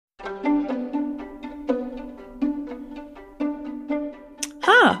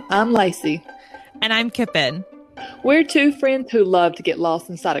Hi, I'm Lacey. And I'm Kippen. We're two friends who love to get lost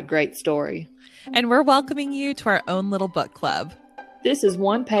inside a great story. And we're welcoming you to our own little book club. This is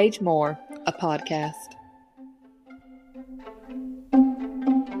One Page More, a podcast.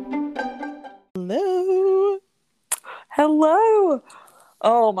 Hello. Hello.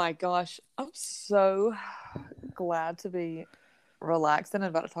 Oh my gosh. I'm so glad to be relaxing and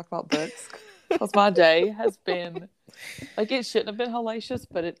about to talk about books. Because my day has been, like, it shouldn't have been hellacious,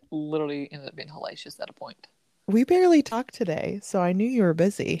 but it literally ended up being hellacious at a point. We barely talked today, so I knew you were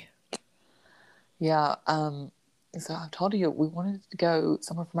busy. Yeah. So I told you we wanted to go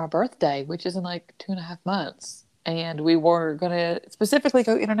somewhere for my birthday, which is in like 2.5 months. And we were going to specifically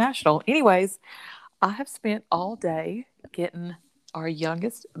go international. Anyways, I have spent all day getting our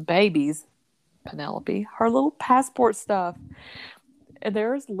youngest baby's, Penelope, her little passport stuff. And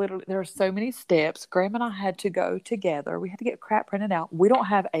there are so many steps. Graham and I had to go together. We had to get crap printed out. We don't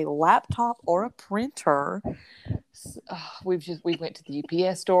have a laptop or a printer. So, we went to the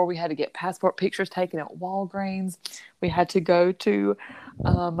UPS store. We had to get passport pictures taken at Walgreens. We had to go to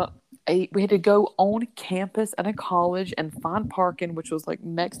we had to go on campus at a college and find parking, which was like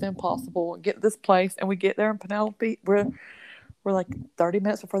next to impossible. Get this place, and we get there in Penelope. We're like 30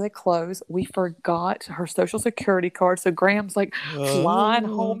 minutes before they close. We forgot her social security card. So Graham's like flying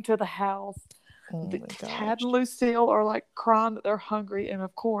home to the house. Tad and Lucille are like crying that they're hungry. And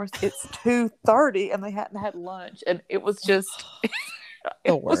of course, it's 2:30 and they hadn't had lunch. And it was just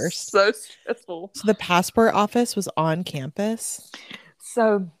the worst. So stressful. So the passport office was on campus?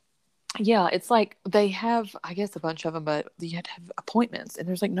 So yeah, it's like they have, I guess, a bunch of them, but you had to have appointments, and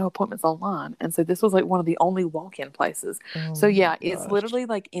there's like no appointments online. And so this was like one of the only walk-in places. So yeah, it's literally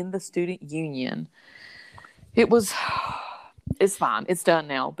like in the student union. It's fine. It's done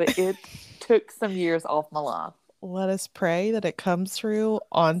now, but it took some years off my life. Let us pray that it comes through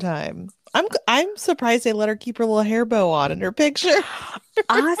on time. I'm surprised they let her keep her little hair bow on in her picture.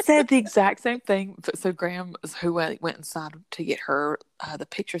 I said the exact same thing. So Graham, who went inside to get her the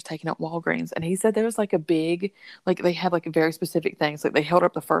pictures taken at Walgreens, and he said there was like a big, like they had like very specific things. Like they held her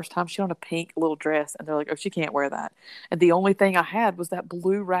up the first time, she had on a pink little dress, and they're like, oh, she can't wear that. And the only thing I had was that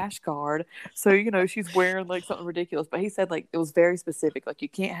blue rash guard. So, she's wearing like something ridiculous. But he said like it was very specific. Like you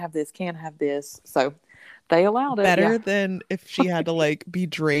can't have this, can't have this. So they allowed it. Better than if she had to like be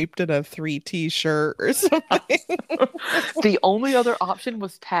draped in a 3T shirt or something. The only other option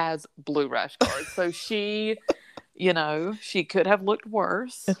was Taz's blue rash guard. So she could have looked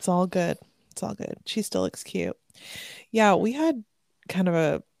worse. It's all good. It's all good. She still looks cute. Yeah, we had kind of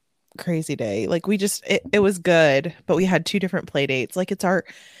a crazy day. Like it was good, but we had 2 different play dates. Like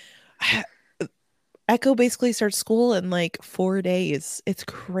Echo basically starts school in like 4 days. It's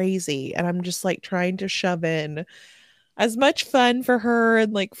crazy. And I'm just like trying to shove in as much fun for her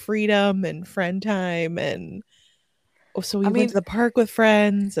and like freedom and friend time. And so we went to the park with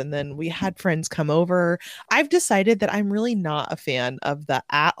friends, and then we had friends come over. I've decided that I'm really not a fan of the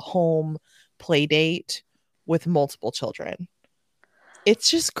at-home play date with multiple children.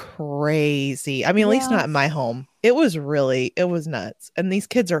 It's just crazy. I mean, at least not in my home. It was nuts. And these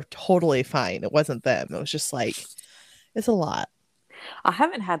kids are totally fine. It wasn't them. It was just like, it's a lot. I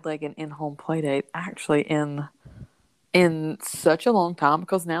haven't had like an in-home play date actually in such a long time,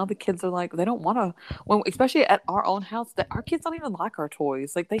 because now the kids are like, they don't want to, especially at our own house, that our kids don't even like our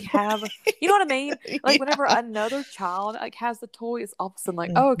toys. Like they have, you know what I mean? Like whenever another child like has the toy, it's all of a sudden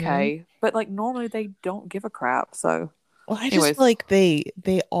like, oh, okay. But like normally they don't give a crap. So well, I just feel like they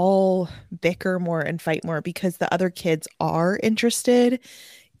all bicker more and fight more because the other kids are interested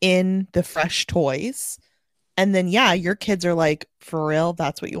in the fresh toys. And then, your kids are like, for real,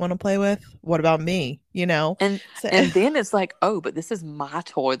 that's what you want to play with? What about me? And then it's like, oh, but this is my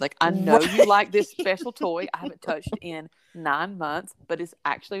toy. Like, I know you like this special toy I haven't touched in 9 months, but it's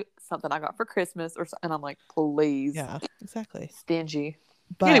actually something I got for Christmas. And I'm like, please. Yeah, exactly. Stingy.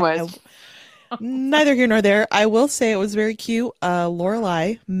 But anyways. Neither here nor there. I will say it was very cute.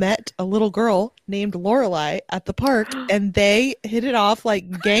 Lorelai met a little girl named Lorelai at the park, and they hit it off like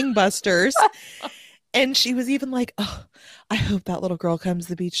gangbusters. And she was even like, oh, I hope that little girl comes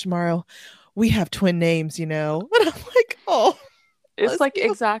to the beach tomorrow. We have twin names, And I'm like, oh. It's like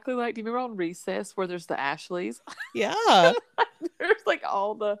exactly like, do you remember on Recess where there's the Ashleys? Yeah. There's like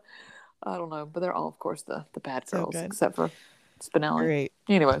all the, I don't know, but they're all, of course, the bad girls, except for Spinelli. Great.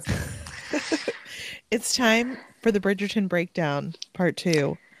 Anyways. It's time for the Bridgerton Breakdown Part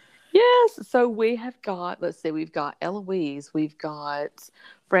 2. Yes. So we have got, let's see, we've got Eloise, we've got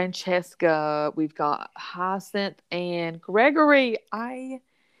Francesca, we've got Hyacinth and Gregory.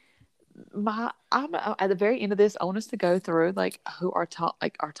 I'm at the very end of this. I want us to go through like who our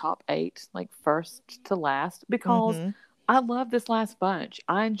top eight, like first to last, because Hmm. I love this last bunch.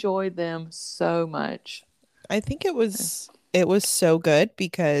 I enjoyed them so much. I think it was so good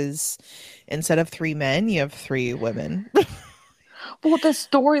because instead of three men, you have three women. Well, the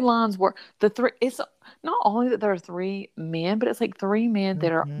storylines were the three. It's not only that there are three men, but it's like three men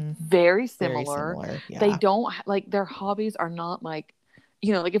that are Hmm. very Very similar. similar. They Yeah. don't like their hobbies are not like,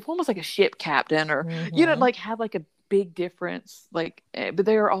 like if one was like a ship captain or, Hmm. like have like a big difference, like, but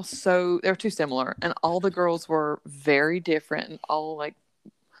they are all they're too ssimilar. And all the girls were very different and all like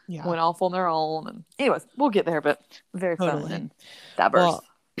Yeah, went off on their own. And anyways, we'll get there, but very fun totally. and diverse.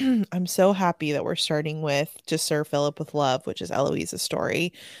 Well, I'm so happy that we're starting with To Sir Philip with Love, which is Eloise's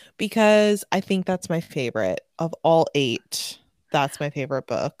story, because I think that's my favorite of all eight. That's my favorite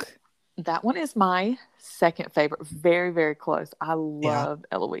book. That one is my second favorite. Very, very close. I Yeah. love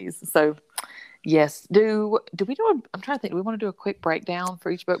Eloise. So yes. Do we do I'm trying to think, do we want to do a quick breakdown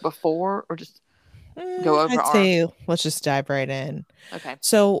for each book before or just go over I'd our say let's just dive right in. okay.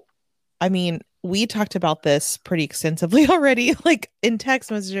 So, I mean, we talked about this pretty extensively already, like in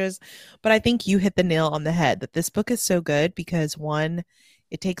text messages, but I think you hit the nail on the head that this book is so good because one,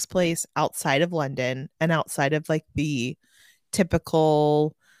 it takes place outside of London and outside of like the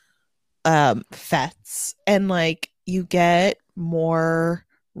typical fetes, and like you get more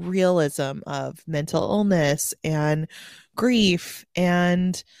realism of mental illness and grief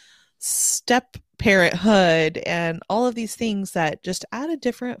and step parenthood and all of these things that just add a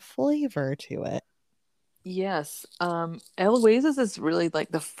different flavor to it. Yes. Eloise's is really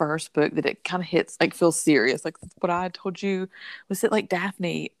like the first book that it kind of hits like feels serious. Like what I told you was it like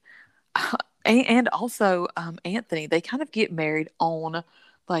Daphne and also Anthony, they kind of get married on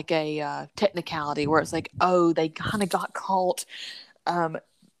like a technicality where it's like, oh, they kind of got caught um,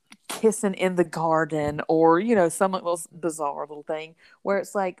 kissing in the garden or, some little bizarre little thing where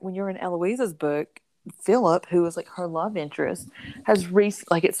it's like when you're in Eloise's book, Philip, who is like her love interest,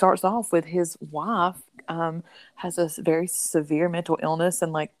 like it starts off with his wife has a very severe mental illness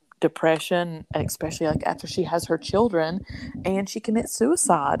and like depression, especially like after she has her children, and she commits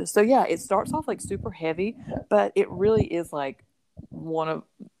suicide. So yeah, it starts off like super heavy, but it really is like one of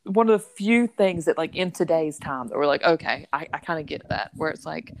the few things that like in today's time that we're like, okay, I kind of get that, where it's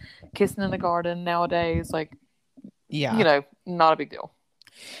like kissing in the garden nowadays, like, Yeah. not a big deal.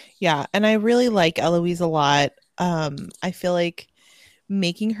 Yeah. And I really like Eloise a lot. I feel like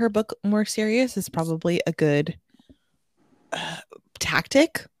making her book more serious is probably a good uh,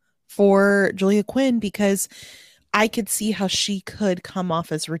 tactic for Julia Quinn because I could see how she could come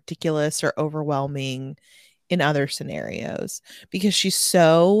off as ridiculous or overwhelming in other scenarios because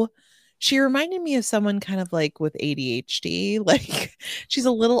she reminded me of someone kind of like with ADHD. Like she's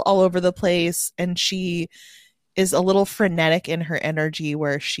a little all over the place and she is a little frenetic in her energy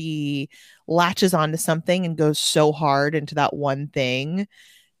where she latches onto something and goes so hard into that one thing.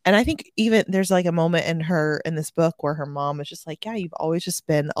 And I think even there's like a moment in this book where her mom is just like, yeah, you've always just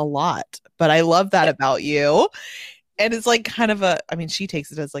been a lot, but I love that about you. And it's like kind of I mean, she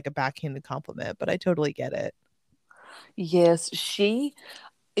takes it as like a backhanded compliment, but I totally get it. Yes, she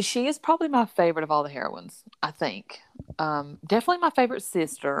is probably my favorite of all the heroines, I think. Definitely my favorite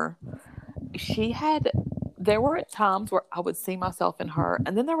sister. She had There were times where I would see myself in her,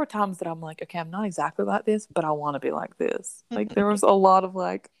 and then there were times that I'm like, okay, I'm not exactly like this, but I want to be like this. Like there was a lot of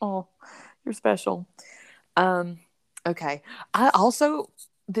like, oh, you're special. Um, okay. I also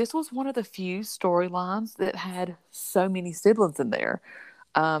This was one of the few storylines that had so many siblings in there.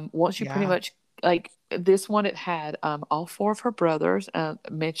 Once you pretty Yeah. much like this one, it had all four of her brothers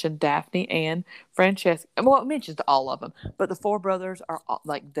mentioned Daphne and Francesca. Well, it mentions all of them, but the four brothers are all,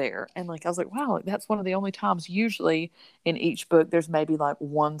 like there, and like I was like, wow, like, that's one of the only times. Usually in each book, there's maybe like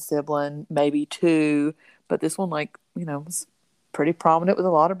one sibling, maybe two, but this one, like was pretty prominent with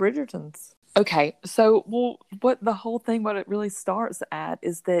a lot of Bridgertons. Okay, so well, what it really starts at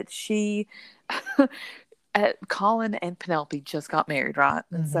is that Colin and Penelope just got married, right?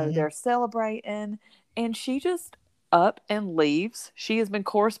 And so Hmm. they're celebrating, and she just up and leaves. She has been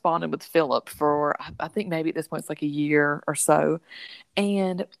corresponding with Philip for, I think maybe at this point it's like a year or so.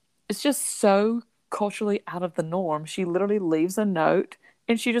 And it's just so culturally out of the norm. She literally leaves a note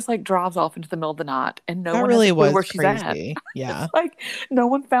and she just like drives off into the middle of the night and no That one has a really clue was where she's at. crazy. It's Yeah. like no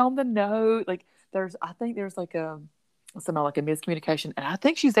one found the note. Like I think there's like somehow like a miscommunication. And I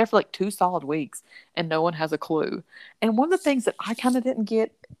think she's there for like 2 solid weeks and no one has a clue. And one of the things that I kind of didn't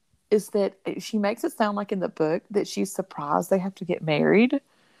get is that she makes it sound like in the book that she's surprised they have to get married,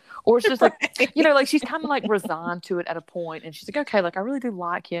 Or it's just like, Right. like she's kind of like resigned to it at a point, and she's like, okay, like I really do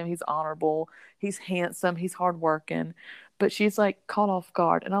like him. He's honorable, he's handsome, he's hardworking, but she's like caught off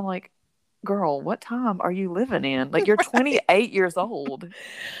guard, and I'm like, girl, what time are you living in? Like you're Right. 28 years old.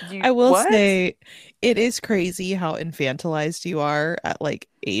 You I will what? say it is crazy how infantilized you are at like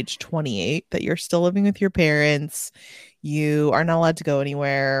age 28, that you're still living with your parents. You are not allowed to go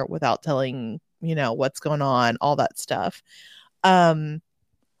anywhere without telling, what's going on, all that stuff. Um,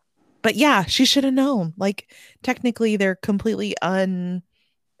 but yeah, she should have known. Like technically they're completely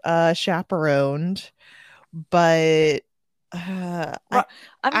chaperoned, but uh I Right.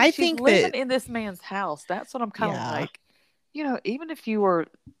 I mean, I she's think that living in this man's house. That's what I'm kind of yeah. like, even if you were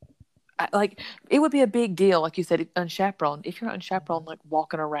like, it would be a big deal, like you said, unchaperoned. If you're unchaperoned, like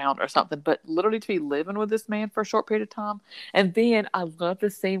walking around or something, but literally to be living with this man for a short period of time. And then I love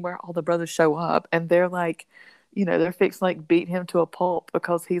the scene where all the brothers show up and they're like, they're fixing to like beat him to a pulp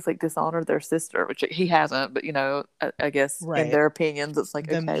because he's like dishonored their sister, which he hasn't. But I guess in Right. their opinions, it's like,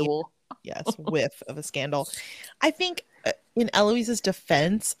 The okay, mere, well, yes, whiff of a scandal. I think in Eloise's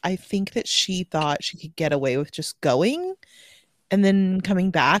defense, I think that she thought she could get away with just going and then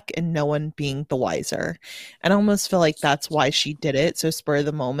coming back and no one being the wiser. And I almost feel like that's why she did it so spur of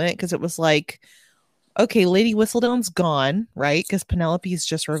the moment, because it was like, okay, Lady Whistledown's gone, right? Because Penelope's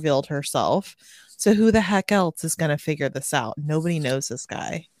just revealed herself. So who the heck else is going to figure this out? Nobody knows this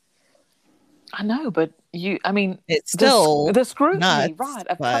guy. I know, but I mean, It's the still the scrutiny, nuts, right,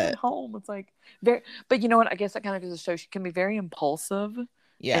 of coming but home, it's like very. But you know what? I guess that kind of goes to show she can be very impulsive,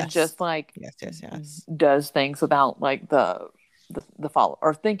 and yes. just like Yes, yes, yes. does things without like the follow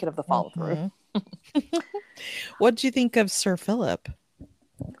or thinking of the follow through. Mhm. What do you think of Sir Philip?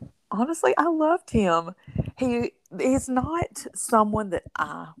 Honestly, I loved him. He's not someone that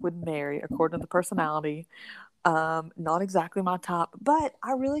I would marry according to the personality. Not exactly my type, but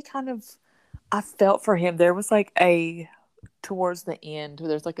I really kind of I felt for him. There was like a towards the end,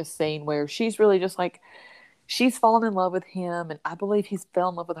 there's like a scene where she's really just like she's fallen in love with him, and I believe he's fell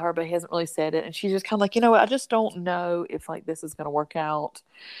in love with her, but he hasn't really said it. And she's just kind of like, what, I just don't know if like this is going to work out,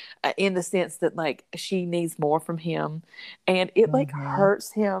 in the sense that like she needs more from him, and it like Mhm.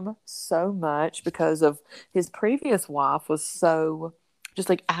 hurts him so much because of his previous wife was so just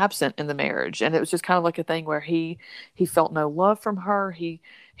like absent in the marriage, and it was just kind of like a thing where he felt no love from her. He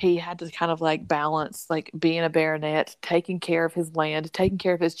had to kind of like balance like being a baronet, taking care of his land, taking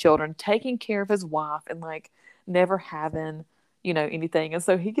care of his children, taking care of his wife, and like never having anything. And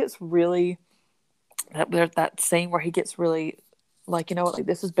so he gets really that scene where he gets really like, what, like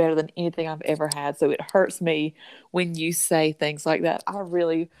this is better than anything I've ever had. So it hurts me when you say things like that. I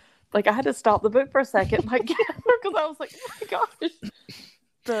really like I had to stop the book for a second, like because I was like, oh my gosh,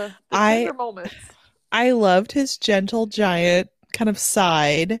 the I tender moments. I loved his gentle giant kind of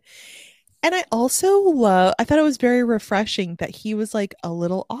side. And I thought it was very refreshing that he was like a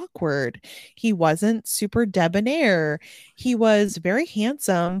little awkward. He wasn't super debonair. He was very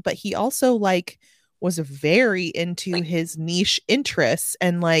handsome, but he also like was very into his niche interests,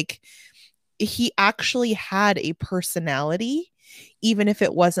 and like he actually had a personality, even if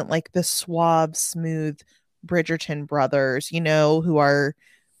it wasn't like the suave, smooth Bridgerton brothers, who are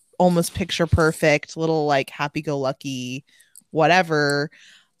almost picture perfect, little like happy go lucky, whatever.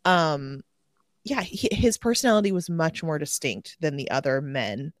 Um, yeah, his personality was much more distinct than the other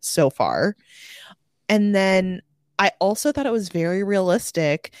men so far. And then I also thought it was very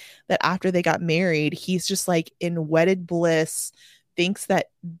realistic that after they got married, he's just like in wedded bliss, thinks that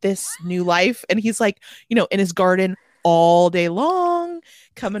this new life, and he's like, in his garden all day long,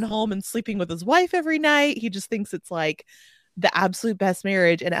 coming home and sleeping with his wife every night. He just thinks it's like the absolute best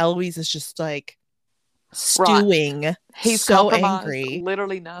marriage. And Eloise is just like Right. stewing, He's so compromised angry.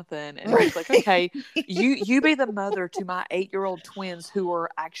 literally nothing, and he's like, Right. okay, you be the mother to my 8-year-old twins who are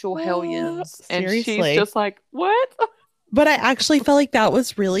actual hellions. And she's Seriously. just like, what? But I actually felt like that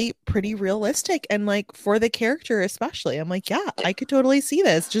was really pretty realistic. And like for the character, especially, I'm like, yeah, I could totally see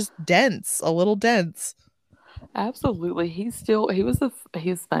this. Just dense, a little dense. Absolutely. He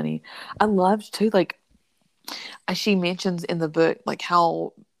was funny. I loved too, like, as she mentions in the book, like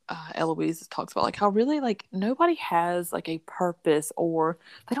how Eloise talks about like how really like nobody has like a purpose, or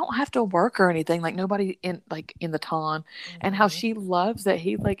they don't have to work or anything, like nobody in the town. And how Mhm. she loves that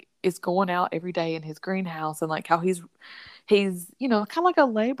he like is going out every day in his greenhouse, and like how he's kind of like a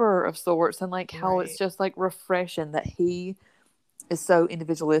laborer of sorts, and like how it's Right. just like refreshing that he is so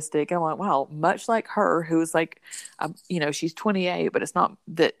individualistic. And I'm like, wow, much like her, who is like, she's 28, but it's not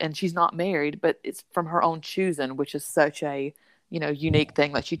that, and she's not married, but it's from her own choosing, which is such a unique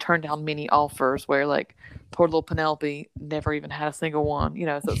thing. Like she turned down many offers where like poor little Penelope never even had a single one,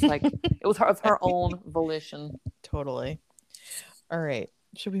 so it's like it was of her own volition. Totally. All right.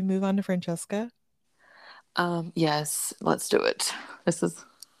 Should we move on to Francesca? Yes, let's do it. This is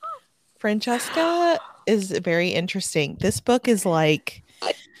Francesca is very interesting. This book is like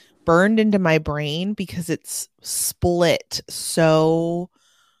burned into my brain because it's split. So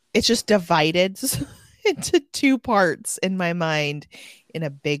it's just divided into two parts in my mind in a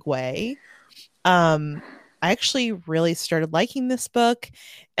big way. I actually really started liking this book,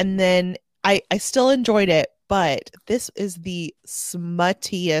 and then I still enjoyed it, but this is the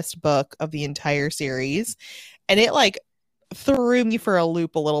smuttiest book of the entire series, and it like threw me for a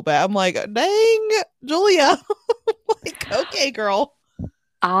loop a little bit. I'm like, dang, Julia. Like, okay, girl.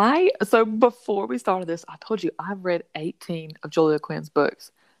 so before we started this, I told you I've read 18 of Julia Quinn's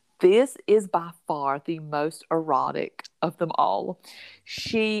books. This is by far the most erotic of them all.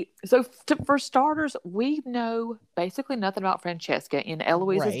 For starters, we know basically nothing about Francesca. In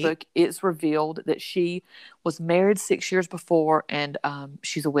Eloise's Right. book, it's revealed that she was married 6 years before, and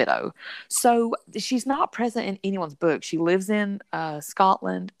she's a widow. So she's not present in anyone's book. She lives in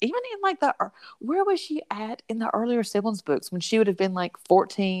Scotland. Even in like where was she at in the earlier siblings books when she would have been like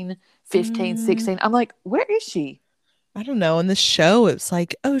 14, 15, Mm, 16? I'm like, where is she? I don't know. In the show, it's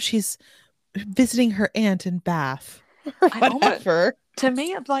like, oh, she's visiting her aunt in Bath or I almost whatever. To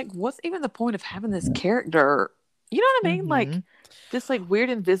me, I'm like, what's even the point of having this character? You know what I mean? Like Hmm. this like weird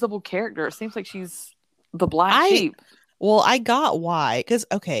invisible character. It seems like she's the black I sheep. Well, I got why. Because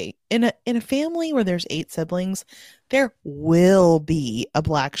okay, in a family where there's eight siblings, there will be a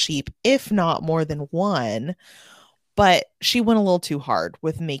black sheep, if not more than one. But she went a little too hard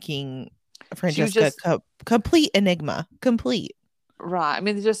with making She was Francesca just complete enigma. Complete. right. I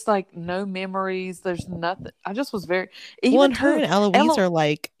mean, just like no memories. There's nothing. I just was very Well, even and her too. and Eloise Ella, are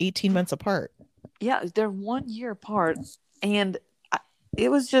like 18 months apart. yeah, they're 1 year apart, and I, it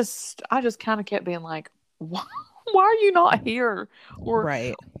was just I just kind of kept being like, why are you not here? Or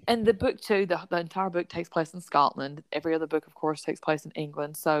Right. and the book too, the entire book takes place in Scotland. Every other book, of course, takes place in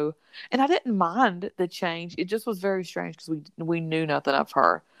England. So, and I didn't mind the change. It just was very strange because we knew nothing of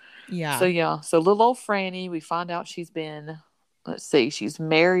her. So Yeah. yeah, so little old Franny, we find out she's been, let's see, she's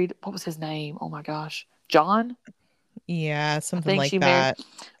married. What was his name? Oh my gosh, John. Yeah, I something think like she married. that.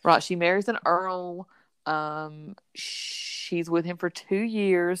 Right, she marries an earl. She's with him for 2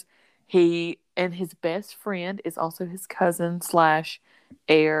 years. He and his best friend is also his cousin slash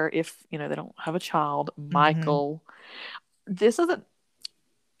heir. If they don't have a child, Hmm. Michael. This isn't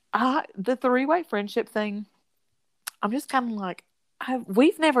the three-way friendship thing. I'm just kind of like,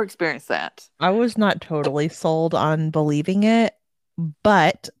 we've never experienced that. I was not totally sold on believing it,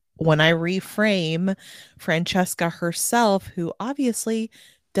 but when I reframe Francesca herself, who obviously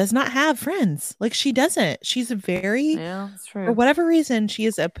does not have friends, like she doesn't, she's a very, Yeah, that's for true. whatever reason, she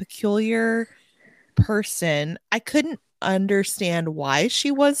is a peculiar person. I couldn't understand why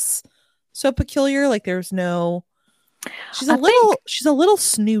she was so peculiar. Like there's no, I think she's a little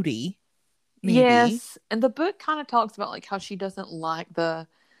snooty, maybe. yes, and the book kind of talks about like how she doesn't like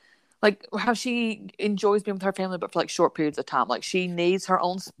how she enjoys being with her family, but for like short periods of time. Like she needs her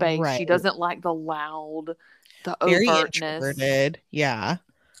own space. Right. She doesn't like the loud, the Very overtness. introverted. Yeah.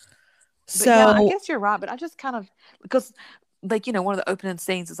 But yeah, I So, guess you're right. But I just kind of because like one of the opening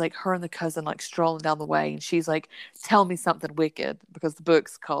scenes is like her and the cousin like strolling down the way, and she's like, "Tell me something wicked," because the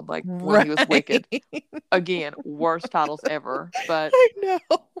book's called like when he was right. wicked. Again, worst titles ever. But I know.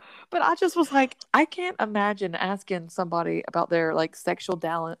 I just was like, I can't imagine asking somebody about their like sexual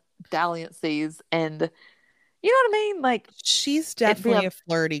dalliances, and you know what I mean? Like She's it'd be definitely a a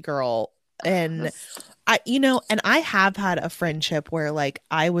flirty girl. And this, and I have had a friendship where like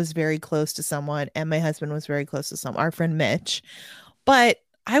I was very close to someone and my husband was very close to our friend Mitch. But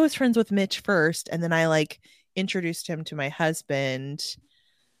I was friends with Mitch first and then I like introduced him to my husband.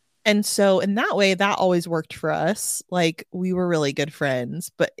 And so in that way that always worked for us. Like we were really good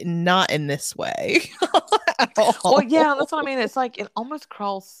friends, but not in this way at well, all. yeah, that's what I mean. It's like it almost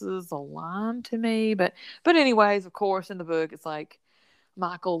crosses a line to me, but anyways, of course, in the book, it's like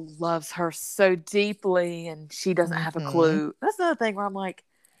Michael loves her so deeply, and she doesn't have a Mhm. clue. That's another thing where I'm like,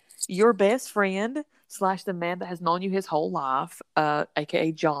 your best friend slash the man that has known you his whole life,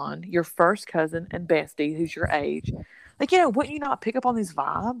 aka John, your first cousin and bestie, who's your age. Like, wouldn't you not pick up on these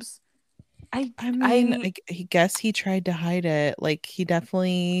vibes? I I mean, I I guess he tried to hide it. Like he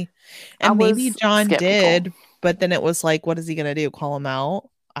definitely, I and maybe was John skeptical. did, but then it was like, what is he gonna do? Call him out?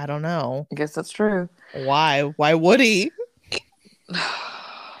 I don't know. I guess that's true. Why? Why would he?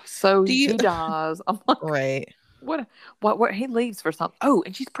 So Do you he dies. I'm like, right? what what he leaves for something. Oh,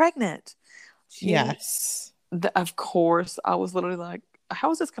 and she's pregnant. She Yes. of course, I was literally like,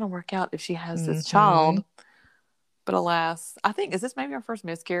 how is this going to work out if she has this Mm-hmm. child? But alas, I think is this maybe our first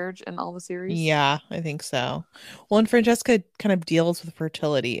miscarriage in all the series? Yeah, I think so. Well, and Francesca kind of deals with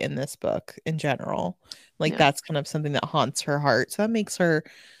fertility in this book in general. Like Yeah. that's kind of something that haunts her heart. So that makes her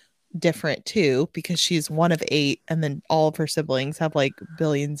different too, because she's one of eight, and then all of her siblings have like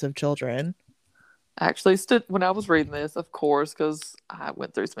billions of children. Actually, stood when I was reading this, of course, because I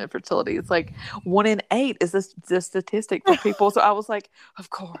went through some infertility. It's like 1 in 8 is this statistic for people. So I was like, of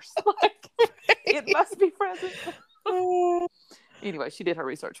course, like it must be present. Anyway, she did her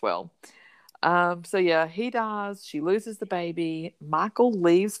research well. So yeah, he dies. She loses the baby. Michael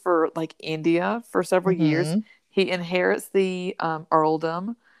leaves for like India for several years. Hmm. He inherits the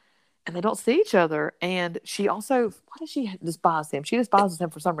earldom, and they don't see each other. And she also, why does she despise him? She despises him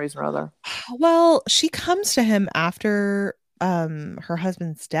for some reason or other. Well, she comes to him after her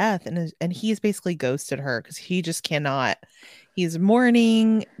husband's death, and he's basically ghosted her because he just cannot. He's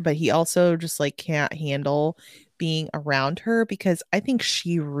mourning, but he also just like can't handle being around her because I think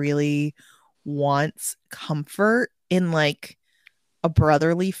she really wants comfort in like a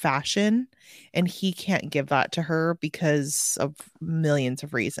brotherly fashion, and he can't give that to her because of millions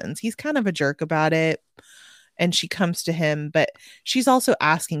of reasons. He's kind of a jerk about it, and she comes to him, but she's also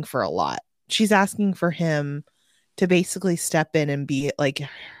asking for a lot. She's asking for him to basically step in and be like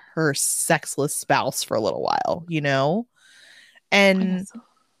her sexless spouse for a little while, you know? I And guess.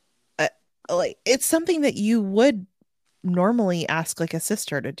 uh, like it's something that you would normally ask like a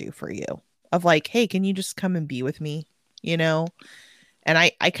sister to do for you, of like, hey, can you just come and be with me, you know? And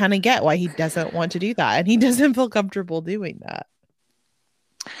I kind of get why he doesn't want to do that, and he doesn't feel comfortable doing that.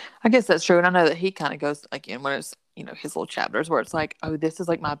 I guess that's true. And I know that he kind of goes like in when it's, his little chapters where it's like, oh, this is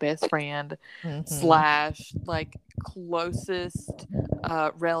like my best friend Hmm. slash like closest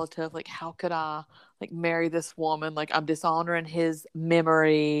relative. Like, how could I like marry this woman? Like, I'm dishonoring his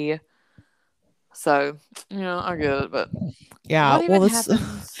memory. So, I get it. But Yeah, what well, even this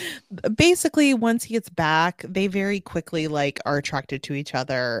happens? basically once he gets back, they very quickly like are attracted to each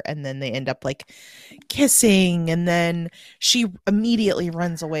other, and then they end up like kissing, and then she immediately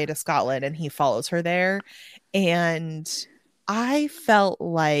runs away to Scotland, and he follows her there. And I felt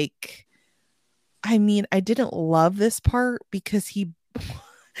like, I mean, I didn't love this part because he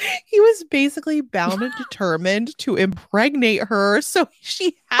was basically bound and determined to impregnate her, so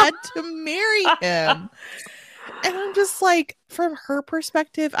she had to marry him. And I'm just like, from her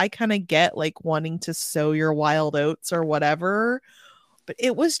perspective, I kind of get like wanting to sow your wild oats or whatever, but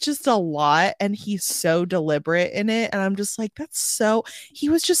it was just a lot. And he's so deliberate in it. And I'm just like, he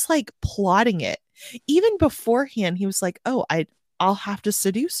was just like plotting it. Even beforehand, he was like, oh, I'll have to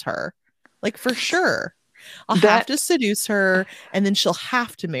seduce her. Like for sure. I'll have That to seduce her, and then she'll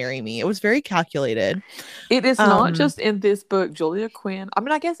have to marry me. It was very calculated. it is not Um, just in this book, Julia Quinn. I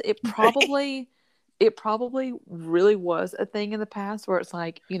mean, I guess it probably really was a thing in the past where it's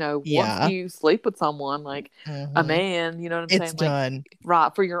like, once yeah. you sleep with someone, like a Hmm. man, you know what I'm It's saying? Like, done.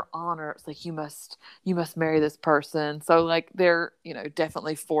 right, for your honor, it's like you must marry this person. So like they're,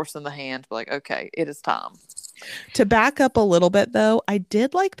 definitely forcing the hand, like, okay, it is time. To back up a little bit, though, I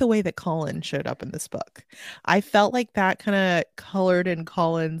did like the way that Colin showed up in this book. I felt like that kind of colored in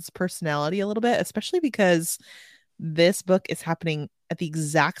Colin's personality a little bit, especially because this book is happening at the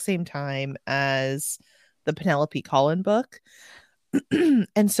exact same time as the Penelope Colin book.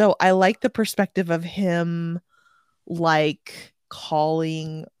 And so I like the perspective of him like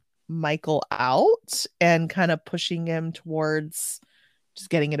calling Michael out and kind of pushing him towards just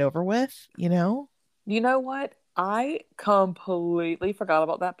getting it over with, you know? You know what? I completely forgot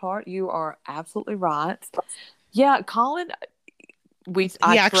about that part. You are absolutely right. Yeah, Colin, we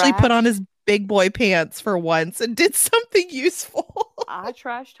I He actually put on trash his big boy pants for once and did something useful. I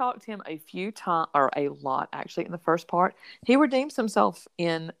trash talked him a few times, or a lot actually, in the first part. He redeems himself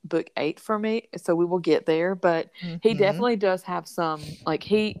in book 8 for me, so we will get there. But he Hmm. definitely does have some, like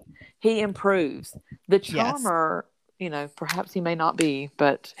he improves. The Yes. charmer, perhaps he may not be,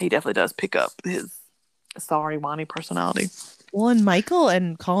 but he definitely does pick up his sorry whiny personality. Well, and Michael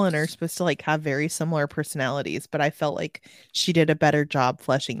and Colin are supposed to like have very similar personalities, but I felt like she did a better job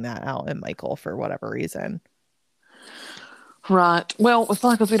fleshing that out in Michael for whatever reason. Right. Well, it's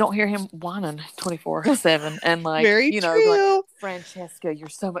fun because we don't hear him whining 24/7 and like, Very be like, true. Francesca, you're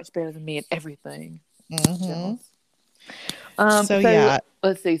so much better than me at everything. Hmm. Jealous. So So yeah,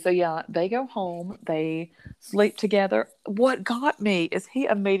 let's see. So yeah, they go home, they sleep together. What got me is he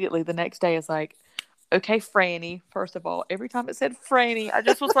immediately the next day is like, okay, Franny. First of all, every time it said Franny, I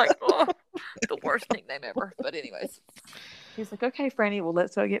just was like, oh. The worst nickname ever. But anyways, he's like, okay, Franny, well,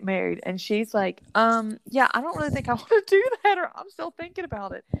 let's go get married. And she's like, yeah, I don't really think I want to do that, or I'm still thinking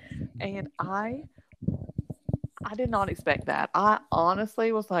about it. And I did not expect that. I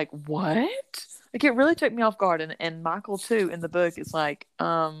honestly was like, what? Like it really took me off guard. And Michael too in the book is like,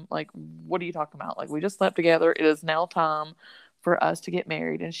 what are you talking about? Like we just slept together. It is now time for us to get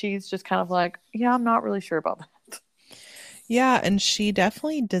married. And she's just kind of like, yeah, I'm not really sure about that. Yeah, and she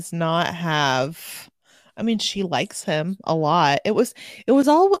definitely does not have, I mean, she likes him a lot. It was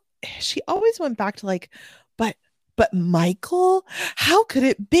all she always went back to like, but but Michael, how could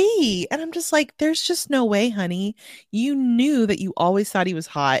it be? And I'm just like, there's just no way, honey. You knew that you always thought he was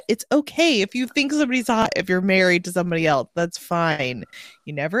hot. It's okay if you think somebody's hot if you're married to somebody else. That's fine.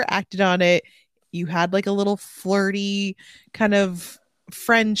 You never acted on it. You had like a little flirty kind of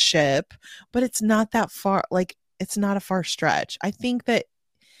friendship, but it's not that far, like it's not a far stretch. I think that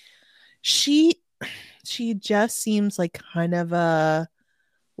she she just seems like kind of a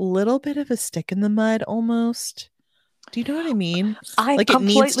little bit of a stick in the mud almost. Do you know what I mean? I Like it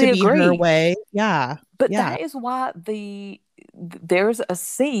needs to completely be her agree. way. Yeah. But Yeah. that is why there's a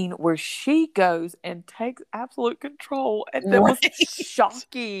scene where she goes and takes absolute control, and that was Right.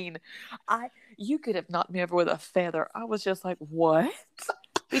 shocking. I You could have knocked me over with a feather. I was just like, what?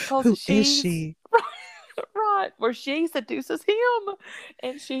 Because Who is she's she? right where she seduces him,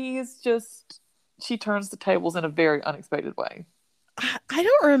 and she turns the tables in a very unexpected way. I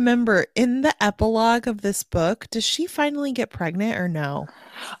don't remember in the epilogue of this book, does she finally get pregnant or no?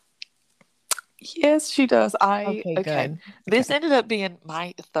 Yes, she does. I Okay, Okay. good. This Okay. ended up being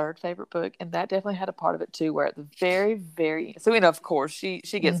my third favorite book, and that definitely had a part of it too. Where at the very, very so, of course, she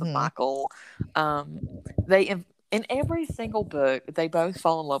gets with Mm-hmm. Michael. They in every single book they both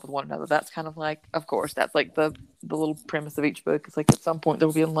fall in love with one another. That's kind of like, of course, that's like the little premise of each book. It's like at some point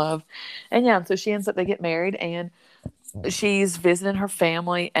they'll be in love, and yeah. So she ends up they get married, and she's visiting her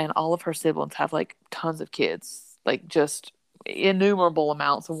family, and all of her siblings have like tons of kids, like just innumerable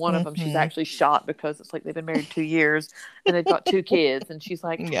amounts. And one of them, she's Mm-hmm. actually shot because it's like they've been married 2 years and they've got two kids. And she's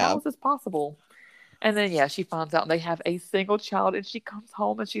like, how Yeah. is this possible? And then, yeah, she finds out and they have a single child. And she comes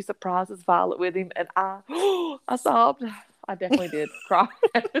home and she surprises Violet with him. And I sobbed. I definitely did cry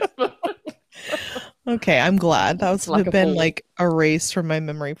at this book Okay, I'm glad. That was like a been fool. like erased from my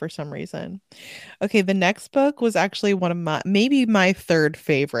memory for some reason. Okay, the next book was actually one of my maybe my third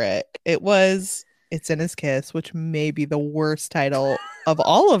favorite. It's in His Kiss, which may be the worst title of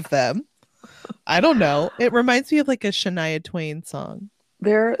all of them. I don't know. It reminds me of like a Shania Twain song.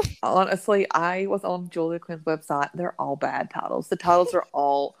 They're honestly, I was on Julia Quinn's website. They're all bad titles. The titles are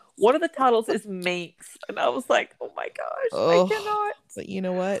all. One of the titles is Minx, and I was like, "Oh my gosh, I Oh, cannot." but you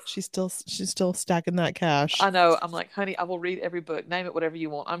know what? She's still stacking that cash. I know. I'm like, honey, I will read every book. Name it whatever you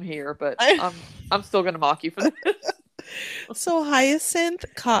want. I'm here, but I'm still gonna mock you for this. So Hyacinth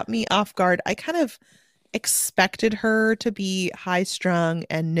caught me off guard. I kind of expected her to be high strung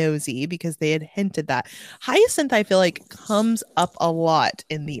and nosy because they had hinted that. Hyacinth, I feel like, comes up a lot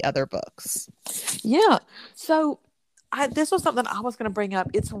in the other books. Yeah. So this was something I was going to bring up.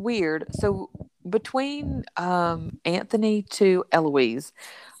 It's weird. So between Anthony to Eloise,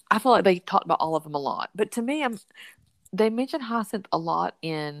 I feel like they talked about all of them a lot. But to me, they mention Hyacinth a lot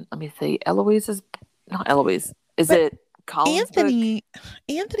in. Let me see. Eloise's not Eloise. Is But it Colin's book? Anthony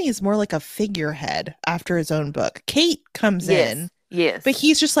Anthony is more like a figurehead after his own book. Kate comes in, Yes. but Yes.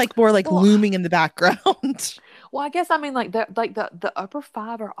 he's just like more like Well, looming in the background. well, I guess I mean like the upper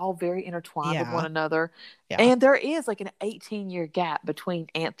five are all very intertwined with one Yeah. another, Yeah. and there is like an 18-year gap between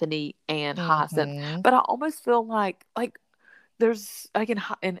Anthony and Hyacinth. Hmm. But I almost feel like there's like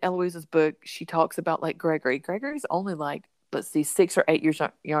in Eloise's book, she talks about like Gregory. Gregory's only like, let's see, 6 or 8 years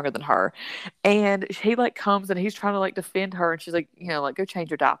younger than her, and he like comes and he's trying to like defend her, and she's like, like go change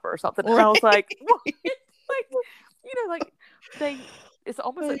your diaper or something. And I was Right. like, what? Like, like they. It's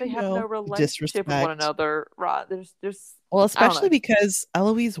almost I like they have no know. relationship with one Disrespect. another, right? There's Well, I don't especially know. because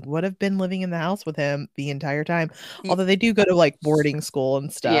Eloise would have been living in the house with him the entire time. Y- Although they do go to like boarding school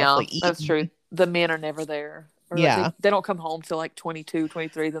and stuff, Yeah, like that's true. Eton. The men are never there, or like Yeah. they don't come home till like 22,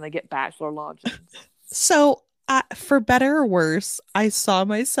 23. Then they get bachelor lodgings. So, for better or worse, I saw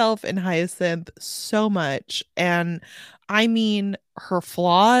myself in Hyacinth so much. And I mean, her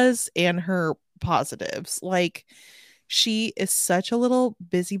flaws and her positives. Like, she is such a little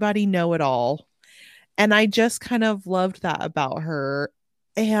busybody know it all. And I just kind of loved that about her.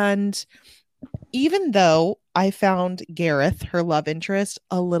 And even though I found Gareth, her love interest,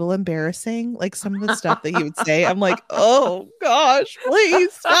 a little embarrassing, like some of the stuff that he would say, I'm like, oh gosh,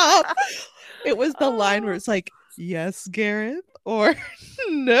 please stop. It was the line where Oh, it's like, yes, Gareth, or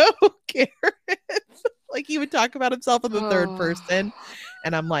no, Gareth. talk about himself in the third Oh, person.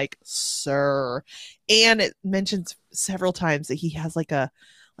 And I'm like, sir. And it mentions several times that he has like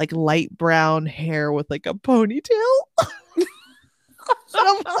light brown hair with like a ponytail. And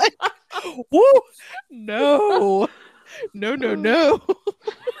I'm like, whoa, no, no, no, no.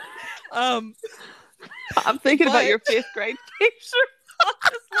 um, I'm thinking about but your fifth grade picture,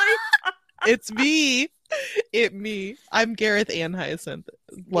 honestly. it's me. It me. I'm Gareth and Hyacinth,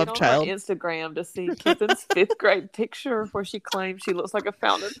 Get love on her child. Instagram to see Kiffen's fifth grade picture where she claims she looks like a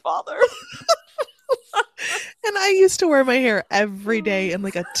founding father. And I used to wear my hair every day in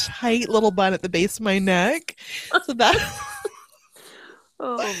like a tight little bun at the base of my neck. So that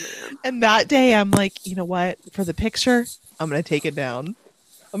Oh man. and that day I'm like, you know what? For the picture, I'm gonna take it down.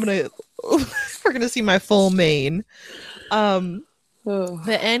 I'm gonna we're gonna see my full mane. Um Oh.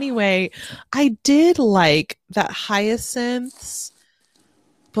 but anyway, I did like that Hyacinth's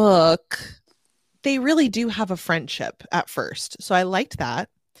book. They really do have a friendship at first. So I liked that.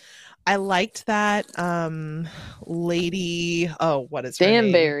 I liked that lady, oh, what is her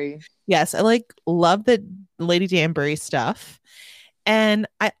name? Danbury. Yes, I like love the Lady Danbury stuff. And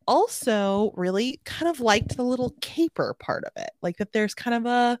I also really kind of liked the little caper part of it. Like that there's kind of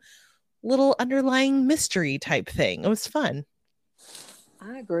a little underlying mystery type thing. It was fun.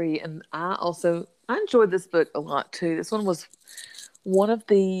 I agree. And I enjoyed this book a lot too. This one was one of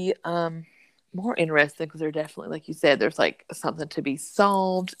the more interesting because they're definitely, like you said, there's like something to be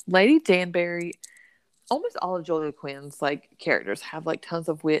solved. Lady Danbury, almost all of Julia Quinn's like characters have like tons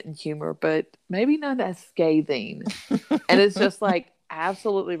of wit and humor, but maybe none as scathing. And it's just like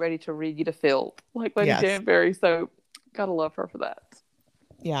absolutely ready to read you to filth, like Lady Yes. Danbury. So gotta love her for that.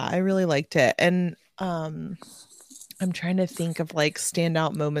 Yeah, I really liked it. And I'm trying to think of like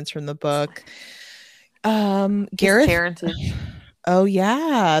standout moments from the book. His Gareth, parentage. oh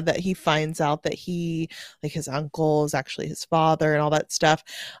yeah, that he finds out that he like his uncle is actually his father and all that stuff.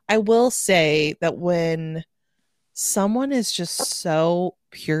 I will say that when someone is just so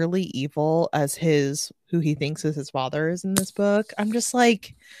purely evil as his who he thinks is his father is in this book, I'm just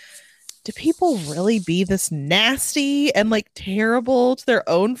like, do people really be this nasty and like terrible to their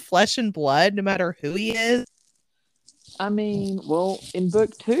own flesh and blood no matter who he is? I mean, well, in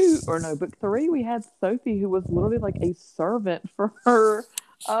book two, or no, book three, we had Sophie, who was literally like a servant for her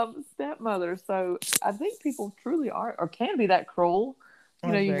stepmother. So I think people truly are or can be that cruel.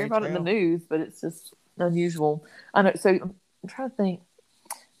 You know, That's you hear very about it in the true. news, but it's just unusual. I know. So I'm trying to think.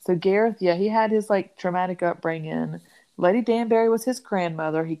 So Gareth, yeah, he had his like traumatic upbringing. Lady Danbury was his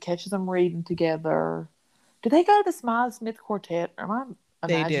grandmother. He catches them reading together. Do they go to the Smiley Smith Quartet? Am I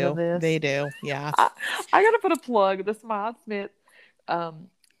They imagining do. this? They do. Yeah. I, I gotta put a plug. Um,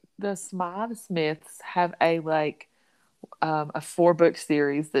 the Smiley Smiths have a 4 book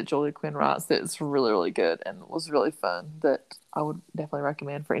series that Julie Quinn writes that's really really good and was really fun. That I would definitely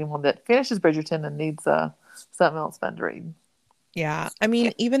recommend for anyone that finishes Bridgerton and needs something else fun to read. Yeah. I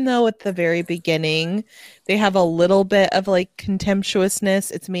mean, even though at the very beginning they have a little bit of like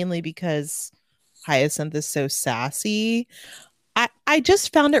contemptuousness, it's mainly because Hyacinth is so sassy. I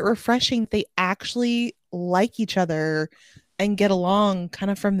just found it refreshing they actually like each other and get along kind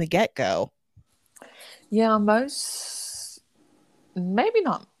of from the get-go. Yeah, maybe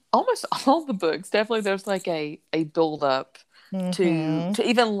not almost all the books. Definitely, there's like a build up Mm-hmm. to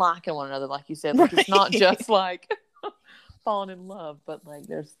even liking one another, like you said. Like it's not Right. just like falling in love, but like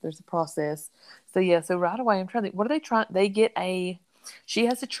there's a process. So yeah, so right away I'm trying to think, what are they trying? They get a she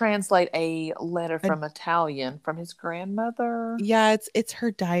has to translate a letter Uh, from Italian from his grandmother. yeah, it's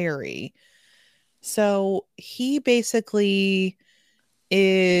her diary. So he basically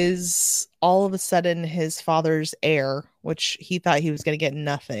is all of a sudden his father's heir, which he thought he was going to get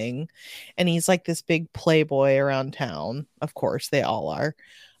nothing. And he's like this big playboy around town. Of course, they all are.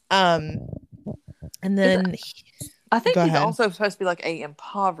 Um, and Is then I think go he's ahead. also supposed to be like a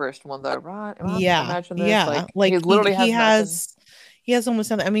impoverished one though, right? Am I Yeah, imagining this? yeah. Like he Like literally has nothing. he has almost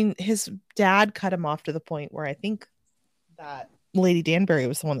nothing. I mean, his dad cut him off to the point where I think that Lady Danbury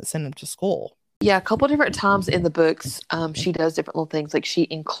was the one that sent him to school. Yeah, a couple of different times in the books, she does different little things. Like she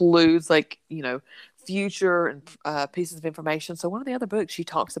includes like future and pieces of information. So one of the other books, she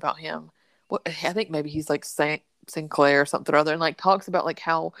talks about him. What I think maybe he's like Saint Sinclair or something or other, and like talks about like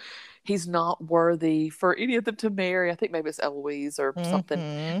how he's not worthy for any of them to marry. I think maybe it's Eloise or something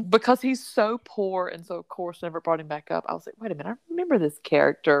Mm-hmm. because he's so poor, and so of course never brought him back up. I was like, wait a minute, I remember this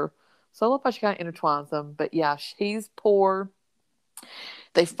character. So I love how she kind of intertwines them. But yeah, he's poor.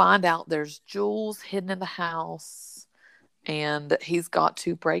 They find out there's jewels hidden in the house, and he's got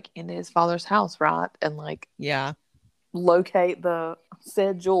to break into his father's house, right? And like Yeah. locate the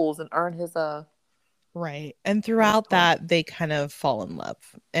said jewels and earn his Right. And That's throughout fun. that they kind of fall in love.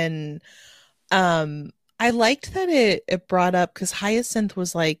 And I liked that it brought up because Hyacinth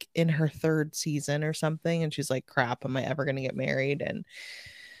was like in her third season or something, and she's like, crap, am I ever gonna get married? And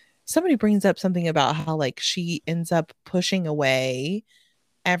somebody brings up something about how like she ends up pushing away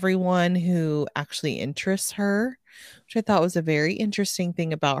everyone who actually interests her, which I thought was a very interesting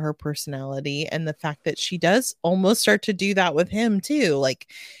thing about her personality, and the fact that she does almost start to do that with him too.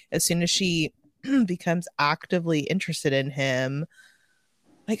 Like as soon as she becomes actively interested in him,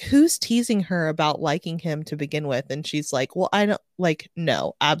 like who's teasing her about liking him to begin with? And she's like, well, I don't like,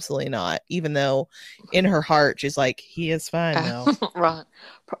 no, absolutely not. Even though in her heart, she's like, he is fine though. Right.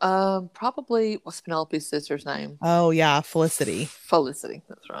 Probably what's Penelope's sister's name? Oh, yeah, Felicity. Felicity.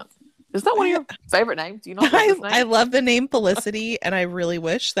 That's right. Is that one of I, your favorite names? Do you not love this I name? love the name Felicity, and I really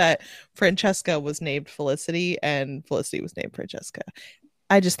wish that Francesca was named Felicity and Felicity was named Francesca.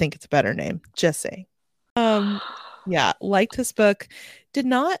 I just think it's a better name. Just saying. Um, yeah, liked this book. Did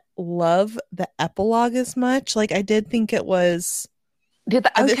not love the epilogue as much. Like I did think it was Did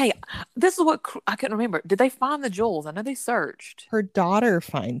they, this okay, this is what I couldn't remember. Did they find the jewels? I know they searched. her daughter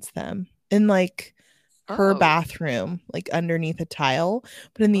finds them in like her Oh, bathroom, like underneath a tile.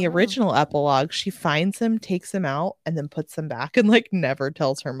 But in the oh, original epilogue, she finds them, takes them out, and then puts them back and like never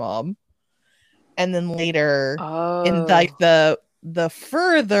tells her mom. And then later in like oh. the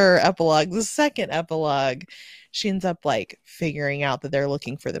further epilogue, the second epilogue, she ends up like figuring out that they're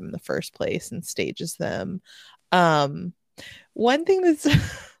looking for them in the first place and stages them. Um One thing that's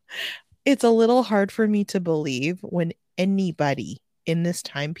it's a little hard for me to believe when anybody in this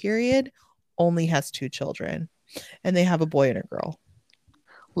time period only has two children and they have a boy and a girl.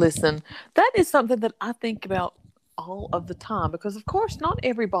 Listen, that is something that I think about all of the time because, of course, not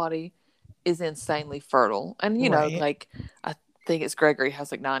everybody is insanely fertile. And, Right. like, I think it's Gregory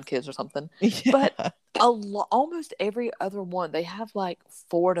has like 9 kids or something. But Yeah. almost every other one, they have like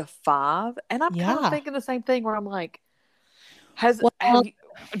 4 to 5. And I'm kind of Yeah. thinking the same thing where I'm like, have Well, you,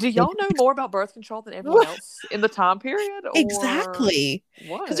 do y'all know more about birth control than everyone else in the time period or exactly.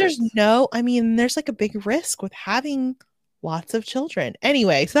 Because what? there's no, I mean, there's like a big risk with having lots of children.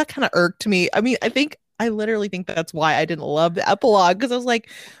 Anyway, so that kind of irked me. I mean, I literally think that's why I didn't love the epilogue because I was like,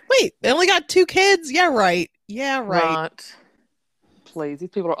 wait, they only got two kids? Yeah, right. Yeah, right. Right. Please, these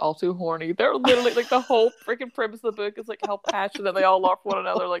people are all too horny. They're literally like the whole freaking premise of the book is like how passionate they all are for one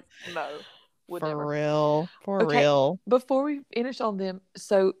another. Like, no, would For never. real. For Okay, real. before we finish on them,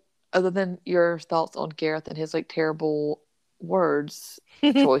 so other than your thoughts on Gareth and his like terrible words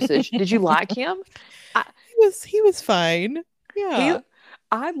choices, he did you like him? I, was fine. he, Yeah.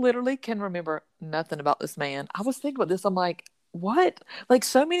 I literally can remember nothing about this man. I was thinking about this. I'm like, what? Like,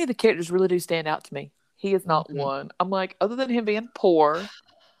 so many of the characters really do stand out to me. He is not Mhm. one. I'm like, other than him being poor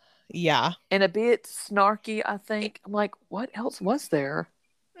Yeah. and a bit snarky, I think. I'm like, what else was there?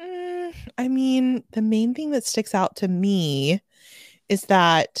 I mean, the main thing that sticks out to me is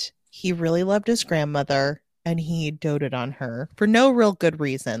that he really loved his grandmother and he doted on her for no real good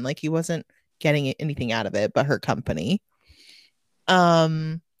reason. Like he wasn't getting anything out of it but her company.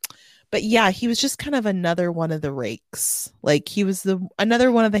 Um but yeah, he was just kind of another one of the rakes. Like he was the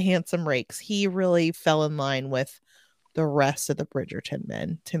another one of the handsome rakes. He really fell in line with the rest of the Bridgerton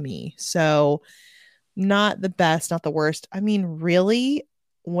men to me. So not the best, not the worst. I mean, really,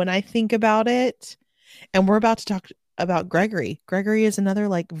 when I think about it, and we're about to talk about Gregory. Gregory is another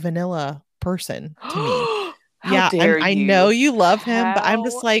like vanilla person to me. How Yeah, dare I know you? you love him, but I'm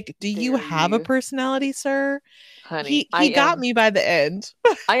just How like, do you dare have a you? personality, sir? Honey, He got me by the end.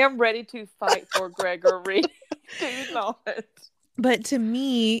 I am ready to fight for Gregory. Do not. But to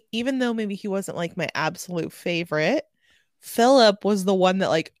me, even though maybe he wasn't like my absolute favorite, Philip was the one that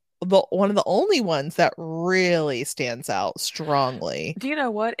like the one of the only ones that really stands out strongly. Do you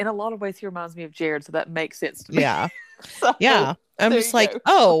know what? In a lot of ways, he reminds me of Jared, so that makes sense to me. Yeah. So Yeah. I'm there just you like, go.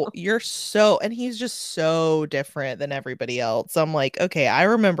 oh, you're so, and he's just so different than everybody else. So I'm like, okay, I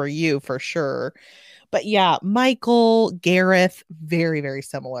remember you for sure. But yeah, Michael, Gareth, very, very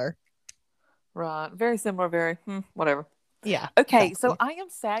similar. Right. Very similar, very whatever. Yeah, Okay, so exactly. I am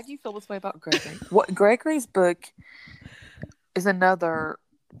sad you feel this way about Gregory. What Gregory's book is another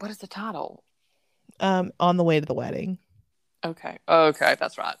what is the title? On the way to the wedding. Okay. Okay,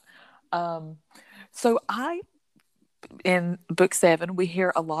 that's right. Um so I in book 7 we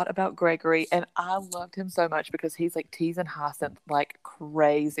hear a lot about Gregory and I loved him so much because he's like teasing Hyacinth like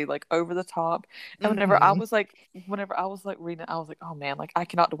crazy, like over the top. And Hmm. whenever I was like reading it, I was like, oh man, like I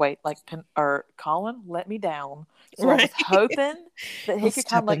cannot wait. Like or Colin let me down. So I was Right. hoping that He'll he could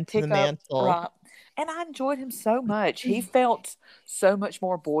kind of step like into the pick up mantle. right. And I enjoyed him so much. He felt so much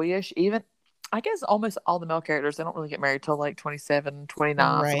more boyish, even I guess almost all the male characters, they don't really get married till like 27,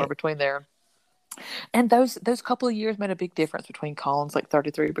 29, somewhere Right. between there. And those couple of years made a big difference between Colin's like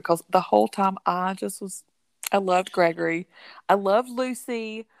 33, because the whole time I just was, I loved Gregory. I loved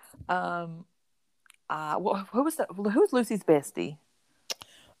Lucy. Um, who was that? Who was Lucy's bestie?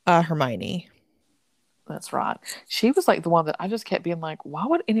 Hermione. That's right. She was like the one that I just kept being like, why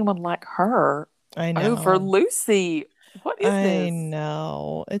would anyone like her I over know. Lucy? What is I this?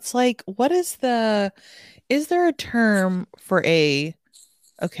 know. It's like, is there a term for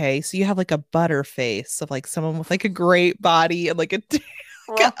okay, so you have like a butter face of like someone with like a great body and like a, like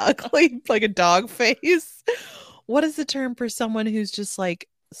a Right. ugly, like a dog face. What is the term for someone who's just like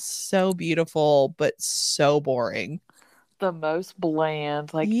so beautiful but so boring? The most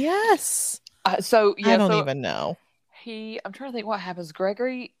bland. Like, Yes. so I yeah, don't so even know. I'm trying to think what happens.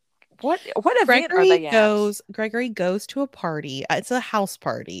 Gregory, what event are they at? Gregory goes to a party. It's a house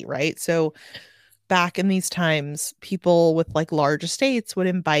party, right? So back in these times, people with like large estates would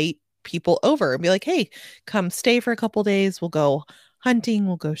invite people over and be like, "Hey, come stay for a couple days. We'll go hunting,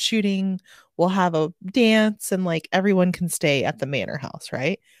 we'll go shooting, we'll have a dance and like everyone can stay at the manor house,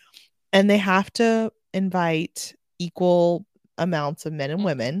 right?" And they have to invite equal amounts of men and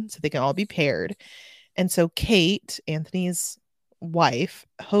women so they can all be paired. And so Kate, Anthony's wife,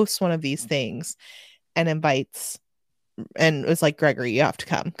 hosts one of these things and invites and was like, Gregory, you have to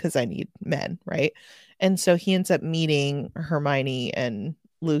come because I need men, right? And so he ends up meeting Hermione and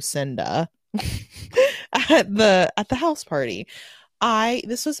Lucinda at the house party. I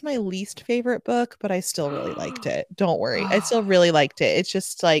This was my least favorite book, but I still really liked it. Don't worry. I still really liked it. It's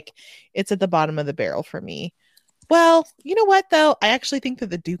just like it's at the bottom of the barrel for me. Well, you know what though? I actually think that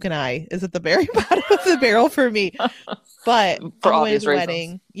The Duke and I is at the very bottom of the barrel for me. But For On the Way to obvious the reasons.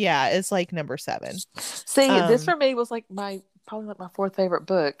 Wedding, yeah, it's like number 7. See, this Um, for me was like my probably like my fourth favorite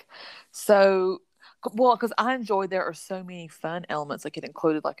book. So, well, because I enjoyed there are so many fun elements. Like it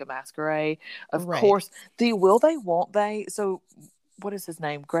included like a masquerade, of right. course. The will they, won't they? So, what is his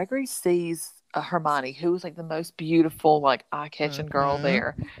name? Gregory sees Hermione, who was like the most beautiful, like eye catching girl Mm-hmm.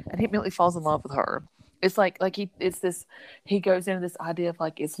 there, and he immediately falls in love with her. It's like it's this. He goes into this idea of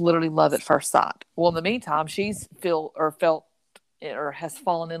like it's literally love at first sight. Well, in the meantime, she's felt or has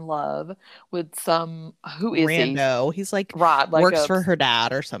fallen in love with some, who is he? Rando. He's like Right, works for her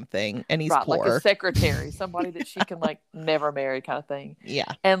dad or something, and he's like a poor. secretary, somebody that she can like never marry kind of thing.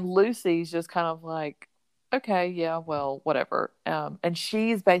 Yeah. And Lucy's just kind of like, okay, yeah, well, whatever. And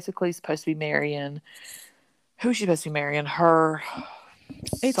she's basically supposed to be marrying, who's she supposed to be marrying? Her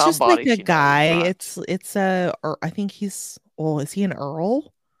It's just like somebody a she knows, guy. right? It's a or I think he's oh, is he an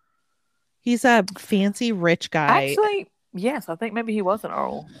earl? He's a fancy rich guy. Actually, yes, I think maybe he was an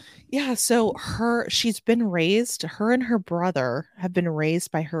earl. Yeah, so her and her brother have been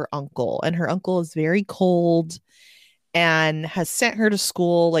raised by her uncle, and her uncle is very cold and has sent her to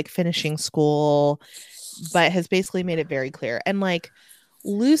school, like finishing school, but has basically made it very clear. And like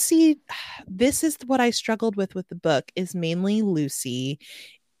Lucy, this is what I struggled with the book is mainly Lucy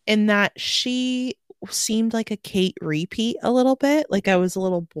in that she seemed like a Kate repeat a little bit. Like I was a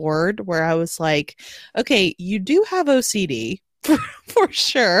little bored where I was like, okay, you do have OCD for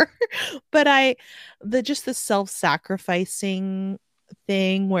sure. But the self-sacrificing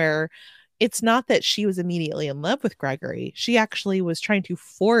thing where it's not that she was immediately in love with Gregory. She actually was trying to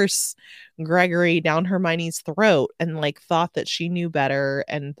force Gregory down Hermione's throat and like thought that she knew better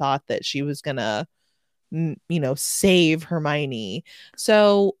and thought that she was gonna, save Hermione.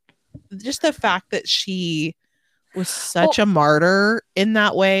 So just the fact that she was such Well, a martyr in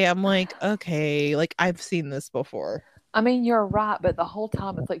that way, I'm like, okay, like I've seen this before. I mean, you're right, but the whole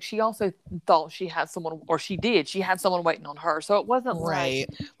time it's like she also thought she had someone, or she did. She had someone waiting on her. So it wasn't Right.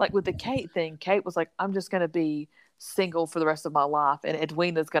 like with the Kate thing. Kate was like, "I'm just going to be single for the rest of my life, and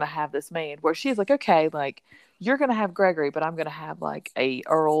Edwina's going to have this man." Where she's like, "Okay, like you're going to have Gregory, but I'm going to have like a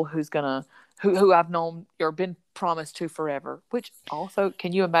Earl who's gonna who I've known or been promised to forever." Which also,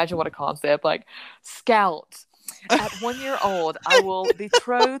 can you imagine what a concept? Like, Scout. At 1 year old, I will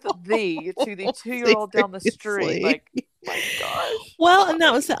betroth thee to the 2 year old down the street. Seriously. Like, my gosh, Well, and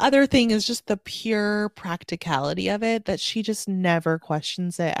that was Bonnie. the other thing is just the pure practicality of it that she just never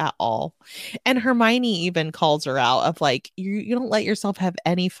questions it at all. And Hermione even calls her out of like you don't let yourself have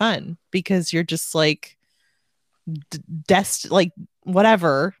any fun because you're just like like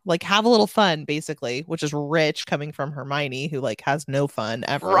whatever, like have a little fun basically, which is rich coming from Hermione who like has no fun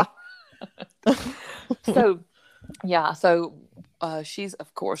Right. ever. So, yeah, so she's,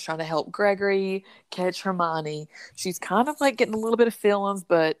 of course, trying to help Gregory catch Hermione. She's kind of like getting a little bit of feelings,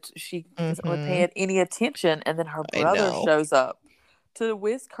 but she doesn't really pay Mhm. it any attention. And then her I brother know. shows up to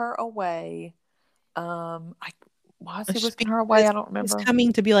whisk her away. I why is he whisking her away? Because I don't he's remember.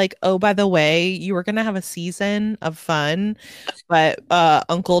 coming to be like, oh, by the way, you were gonna have a season of fun, but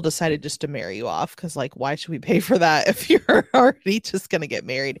Uncle decided just to marry you off because like, why should we pay for that if you're already just gonna get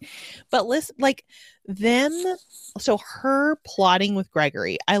married? But listen, like them, so her plotting with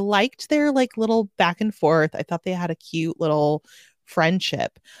Gregory, I liked their like little back and forth. I thought they had a cute little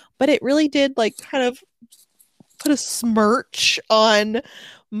friendship, but it really did like kind of put a smirch on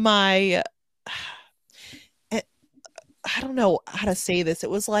my I don't know how to say this. It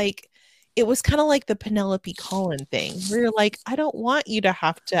was like it was kind of like the Penelope Collin thing, where you're like, I don't want you to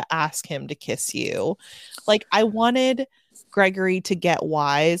have to ask him to kiss you. Like I wanted Gregory to get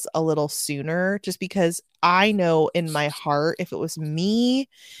wise a little sooner, just because I know in my heart, if it was me,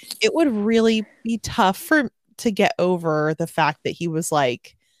 it would really be tough for to get over the fact that he was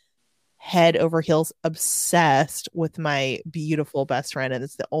like head over heels obsessed with my beautiful best friend, and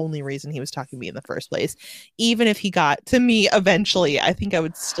it's the only reason he was talking to me in the first place. Even if he got to me eventually, I think I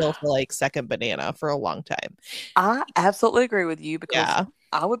would still feel like second banana for a long time. I absolutely agree with you because Yeah,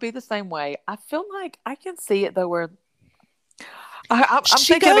 I would be the same way. I feel like I can see it though, where I'm she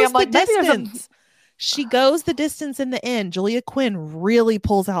thinking of it. I'm goes the like, maybe there's a distance. She goes the distance in the end. Julia Quinn really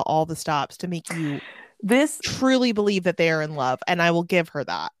pulls out all the stops to make you this. truly believe that they are in love, and I will give her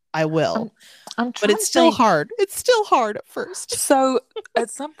that. I I'm will. I'm But trying it's to still think. hard. It's still hard at first. So at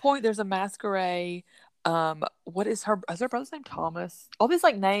some point, there's a masquerade. What is her brother's name? Thomas. All these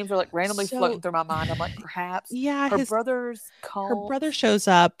like names are like randomly So floating through my mind. I'm like, perhaps yeah, her his brother's her brother cult. shows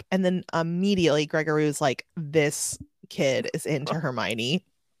up, and then immediately Gregory was like, this kid is into Hermione.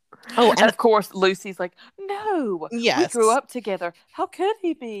 Oh, And and of course, Lucy's like, no, we grew yes, up together. How could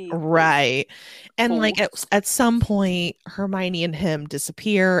he be? Those right. And like fools. at some point, Hermione and him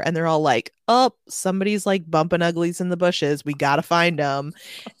disappear, and they're all like, oh, somebody's like bumping uglies in the bushes. We gotta find them.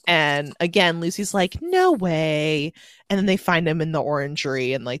 And again, Lucy's like, no way. And then they find him in the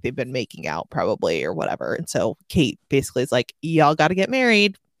orangery, and like they've been making out probably or whatever. And so Kate basically is like, y'all gotta get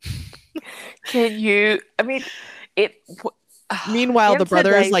married. Can you? I mean, it. Meanwhile, In the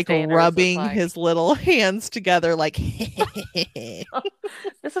brother is today's like standards, it's rubbing like his little hands together, like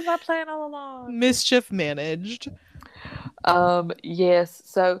this is my plan all along. mischief managed. Yes.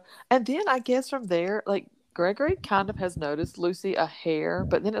 So, and then I guess from there, like Gregory kind of has noticed Lucy a hair,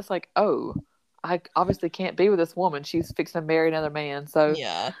 but then it's like, oh, I obviously can't be with this woman. She's fixing to marry another man. So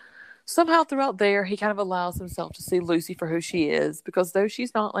Yeah. somehow throughout there, he kind of allows himself to see Lucy for who she is, because though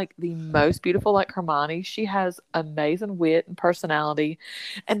she's not like the most beautiful like Hermione, she has amazing wit and personality.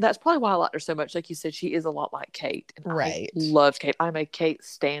 And that's probably why I liked her so much. Like you said, she is a lot like Kate. And I Right. love Kate. I'm a Kate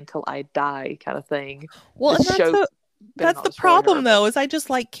stand till I die kind of thing. Well, This and show better that's not the destroy problem her. though, is I just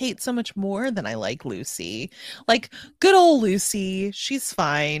like Kate so much more than I like Lucy. Like good old Lucy, she's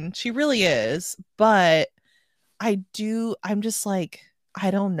fine. She really is. But I'm just like,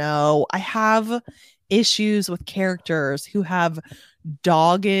 I don't know. I have issues with characters who have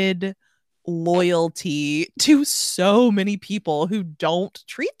dogged loyalty to so many people who don't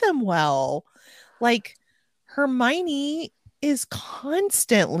treat them well. Like Hermione is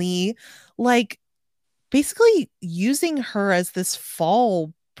constantly like basically using her as this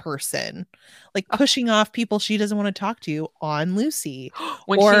fall person, like pushing off people she doesn't want to talk to on Lucy.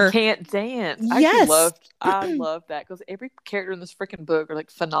 When she Or can't dance. yes. I love that because every character in this freaking book are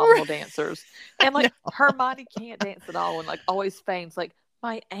like I phenomenal dancers. And like know. Hermione can't dance at all and like always feigns like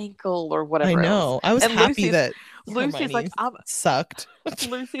my ankle or I whatever else. know. I was And happy that Lucy's like Hermione sucked.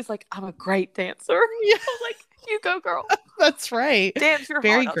 I'm a great dancer. Yeah, I was like, you go girl. that's right. Dance your heart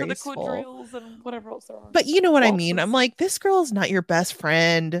Very out to the graceful. quadrilles and whatever else there are. But you know what I mean? I'm Waltzes. like, this girl is not your best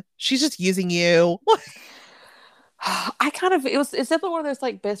friend. She's just using you. I kind of it's definitely one of those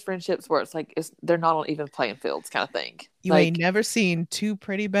like best friendships where it's like they're not on even playing fields kind of thing. You ain't Like never seen two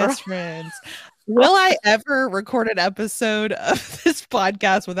pretty best friends. Will I ever record an episode of this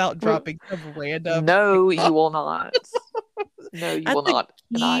podcast without dropping some random? no, you will not. No, you will That's a not.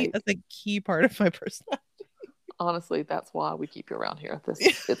 And key. That's a key part of my personality. honestly, that's why we keep you around here. This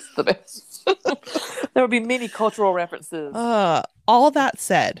it's the best. There will be many cultural references. All that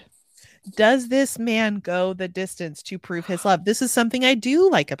said, does this man go the distance to prove his love? This is something I do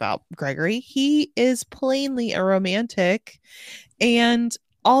like about Gregory. He is plainly a romantic, and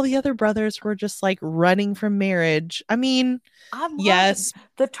all the other brothers were just like running from marriage. I mean, I love yes,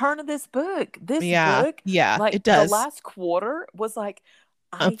 the turn of this book. This yeah, book, yeah, like it the does. last quarter, was like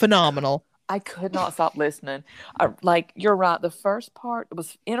I Phenomenal. I could not stop listening. Like you're right. The first part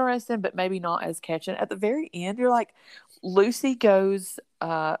was interesting, but maybe not as catching. At the very end, you're like, Lucy goes.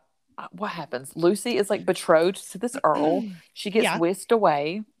 what happens? Lucy is like betrothed to this earl. She gets Yeah. whisked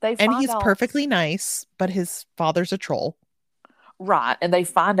away. They And find he's out, perfectly nice, but his father's a troll. right, and they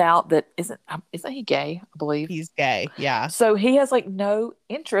find out that isn't he gay? I believe. He's gay. Yeah. So he has like no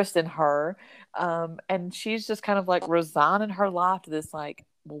interest in her, and she's just kind of like resigning her life to this. Like,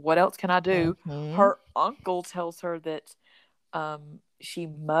 well, what else can I do? Hmm. Her uncle tells her that she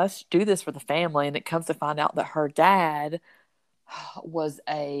must do this for the family, and it comes to find out that her dad was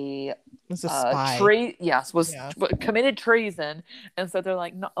a Was a spy. was Yeah. committed treason, and so they're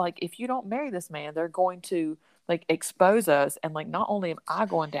like, no, like if you don't marry this man, they're going to like expose us, and like not only am I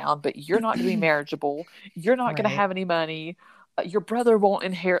going down, but you're not going to be marriageable, you're not going to Right. have any money, your brother won't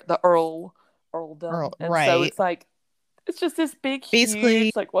inherit the earldom, and so Right. it's just this big Basically,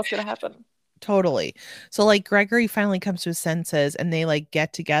 huge like what's going to happen. totally. So like Gregory finally comes to his senses and they like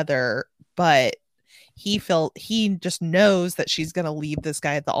get together, but he just knows that she's gonna leave this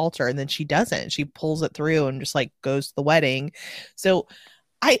guy at the altar, and then she doesn't. She pulls it through and just like goes to the wedding. So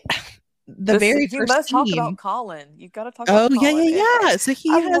I the This very you first must talk scene. about Colin. You've got to talk about Oh yeah, Colin. yeah, yeah. So he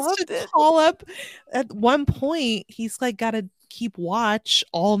I has to loved it. call up at one point. He's like got to keep watch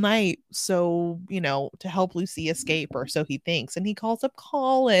all night, so to help Lucy escape, or so he thinks. And he calls up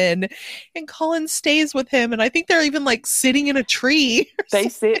Colin, and Colin stays with him. And I think they're even like sitting in a tree. They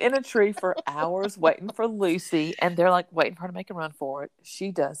sit in a tree for hours waiting for Lucy, and they're like waiting for her to make a run for it.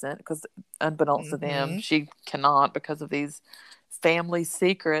 She doesn't, because unbeknownst to them, Hmm. she cannot because of these family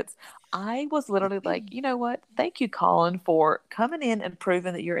secrets. I was literally like, you know what? Thank you, Colin, for coming in and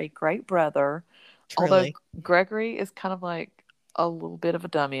proving that you're a great brother. Although Truly. Gregory is kind of like a little bit of a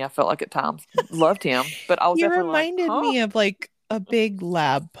dummy, I felt like at times. Loved him, but I was He definitely like, reminded huh? me of like a big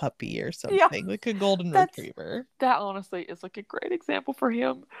lab puppy or Yeah, something, like a golden that's retriever. that honestly is like a great example for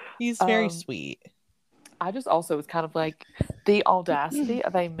him. He's very Um, sweet. I just also was kind of like the audacity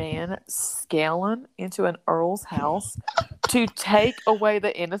of a man scaling into an earl's house to take away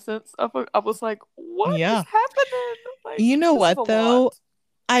the innocence of I was like, what is Yeah. happening? Like, You know this is what a lot. though?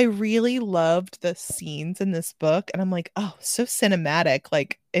 I really loved the scenes in this book, and I'm like, oh, so cinematic.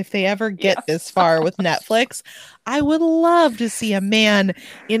 Like, if they ever get this Yes. far with Netflix, I would love to see a man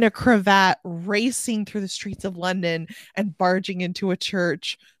in a cravat racing through the streets of London and barging into a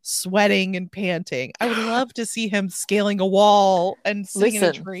church, sweating and panting. I would love to see him scaling a wall and sitting in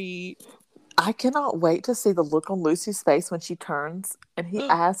a Listen, tree. I cannot wait to see the look on Lucy's face when she turns and he I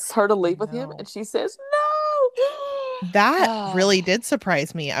asks her to leave with him know. and she says no. That really did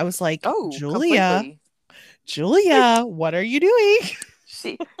surprise me. I was like, Oh, Julia, completely. Julia, what are you doing?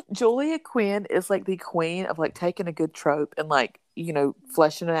 She Julia Quinn is like the queen of like taking a good trope and like,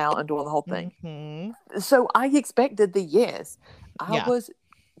 fleshing it out and doing the whole thing. Hmm. So I expected the yes. I Yeah. was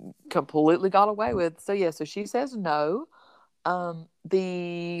completely got away with. So yeah, so she says no.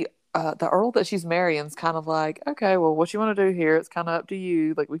 The earl that she's marrying is kind of like, okay, well, what you want to do here? It's kind of up to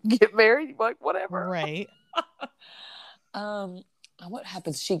you. Like we can get married, like whatever. Right. Um, what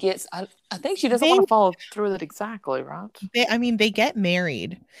happens? I think she doesn't They, want to follow through with it exactly, right? I mean, they get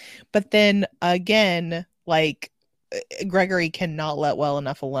married, but then again, like Gregory cannot let well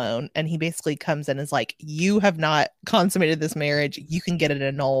enough alone. And he basically comes in and is like, you have not consummated this marriage. You can get it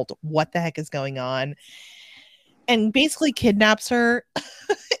annulled. What the heck is going on? And basically kidnaps her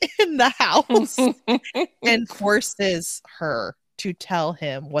in the house and forces her to tell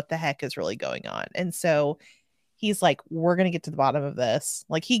him what the heck is really going on. And so he's like, we're going to get to the bottom of this.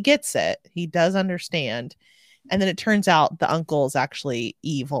 Like, he gets it, he does understand. And then it turns out the uncle is actually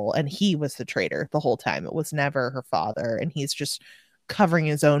evil and he was the traitor the whole time. It was never her father. And he's just covering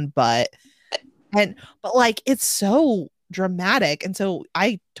his own butt. But like, it's so dramatic. And so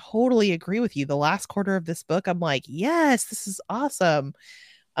I totally agree with you. The last quarter of this book, I'm like, yes, this is awesome.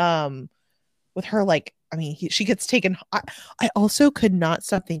 Um, with her, like, I mean, she gets taken. I also could not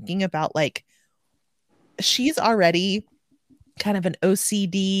stop thinking about like, she's already kind of an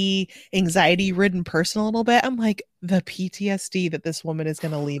OCD, anxiety ridden person a little bit. I'm like, the PTSD that this woman is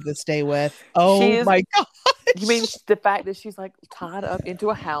going to leave this day with. She Oh is. my You mean gosh. the fact that she's like tied up into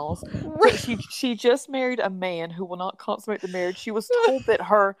a house? That she just married a man who will not consummate the marriage. She was told that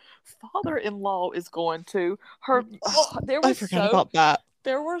her father-in-law is going to. Her Oh, there I was forgot about that.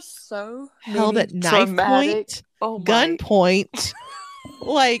 there were so Held many at knife traumatic. point, Oh my! gunpoint,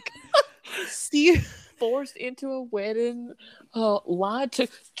 like, see, Forced into a wedding, lied to,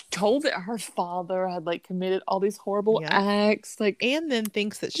 told that her father had like committed all these horrible yeah. acts. Like, And then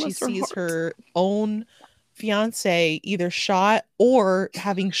thinks that she bless her sees heart. her own fiance either shot or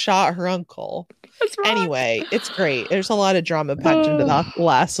having shot her uncle. That's right. Anyway, it's great. There's a lot of drama packed into the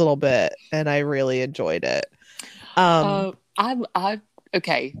last little bit, and I really enjoyed it. Um, I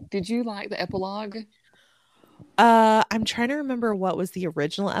Okay, did you like the epilogue? I'm trying to remember what was the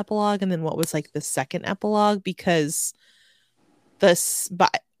original epilogue and then what was like the second epilogue because this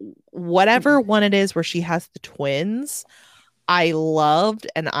but whatever Mhm. one it is where she has the twins, I loved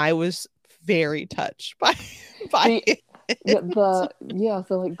and I was very touched by by See, it.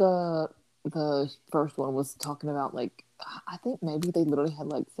 so like the first one was talking about like I think maybe they literally had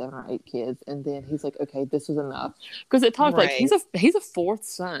like 7 or 8 kids, and then he's like, okay, this was enough because it talked like Right. he's a fourth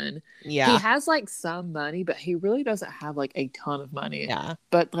son. He Yeah. has like some money, but he really doesn't have like a ton of money. Yeah.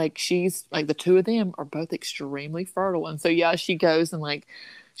 But like she's like the two of them are both extremely fertile, and so yeah, she goes and like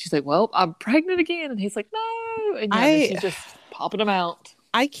she's like, well, I'm pregnant again, and he's like, no, and yeah, then I she's just popping them out.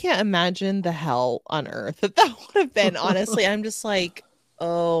 I can't imagine the hell on earth that that would have been. Honestly, I'm just like,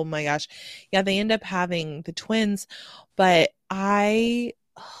 oh my gosh. Yeah, they end up having the twins, but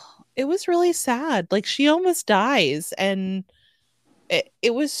it was really sad. Like she almost dies and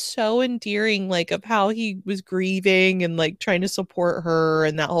it was so endearing, like of how he was grieving and like trying to support her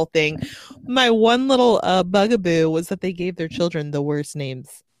and that whole thing. My one little bugaboo was that they gave their children the worst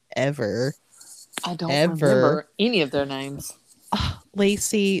names ever. I don't Ever. remember any of their names.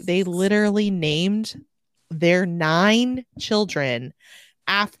 Lacey, they literally named their 9 children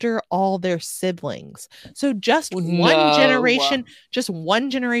after all their siblings. So No. just one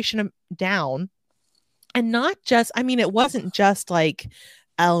generation down. And not just, I mean, it wasn't just like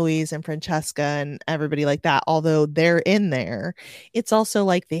Eloise and Francesca and everybody like that, although they're in there. It's also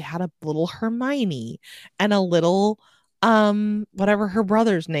like they had a little Hermione and a little whatever her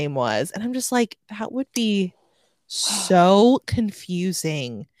brother's name was. And I'm just like, that would be so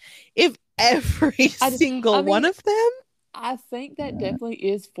confusing if every I, I single one mean, of them. I think that definitely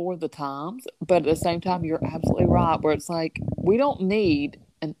is for the times, but at the same time, you're absolutely right. Where it's like we don't need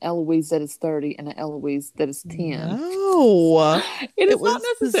an Eloise that is 30 and an Eloise that is 10. No, It it is not was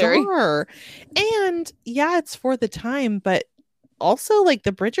necessary. bizarre. And yeah, it's for the time, but also like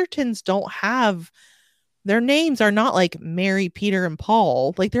the Bridgertons don't have their names are not like Mary, Peter, and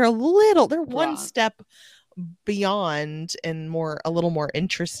Paul. Like they're one Right. step beyond and more a little more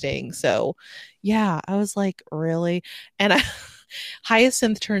interesting. So yeah, I was like, really? And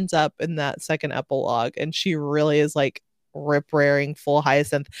Hyacinth turns up in that second epilogue and she really is like rip raring full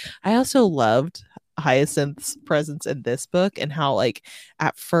Hyacinth. I also loved Hyacinth's presence in this book and how like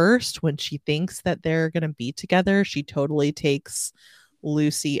at first when she thinks that they're gonna be together, she totally takes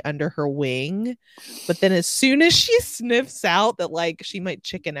Lucy under her wing. But then as soon as she sniffs out that like she might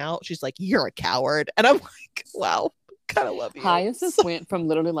chicken out, she's like, "You're a coward." And I'm like, wow, kind of love you. Hyacinth So, went from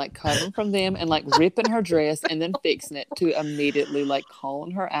literally like covering from them and like ripping her dress and then fixing it to immediately like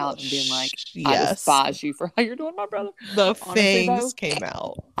calling her out and being like, I yes, despise you for how you're doing my brother. the Honestly, though, fangs came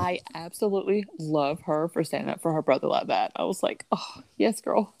out. I absolutely love her for standing up for her brother like that. I was like, oh, yes,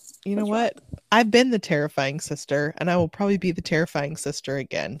 girl. You know That's right. what? I've been the terrifying sister, and I will probably be the terrifying sister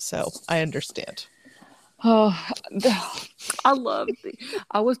again. So I understand. Oh, I love the.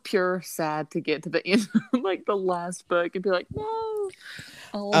 I was pure sad to get to the end, of, like the last book, and be like, no,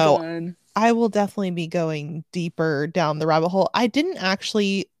 all Oh, done. I will definitely be going deeper down the rabbit hole. I didn't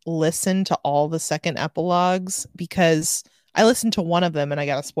actually listen to all the second epilogues because I listened to one of them and I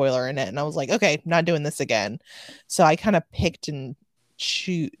got a spoiler in it. And I was like, okay, not doing this again. So I kind of picked and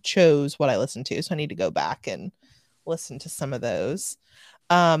chose what I listened to. So I need to go back and listen to some of those.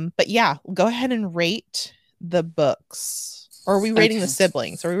 But yeah, go ahead and rate the books. Or are we rating the Okay.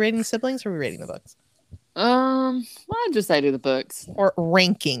 siblings? Are we rating the siblings or are we rating the books? Well, I'd just say do the books Or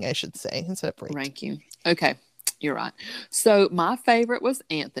ranking, I should say, instead of rate. ranking. Okay, you're right. So my favorite was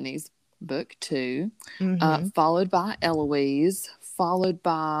Anthony's book two, Mm-hmm. followed by Eloise, followed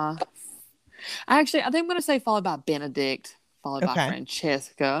by actually I think I'm gonna say followed by Benedict, followed by Okay.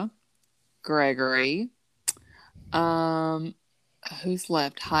 Francesca, Gregory. Um, who's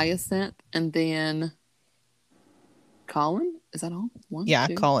left? Hyacinth, and then Colin. Is that all? One, Yeah,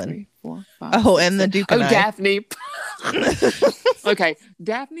 two, Colin. three, four, five, Oh, six, and the seven. Duke and Oh, I. Daphne. Okay,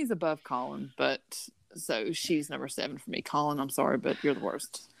 Daphne's above Colin, but so she's number 7 for me. Colin, I'm sorry, but you're the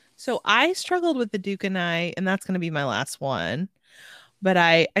worst. So I struggled with the Duke and I, and that's going to be my last one. But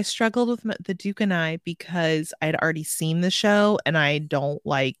I struggled with the Duke and I because I'd already seen the show and I don't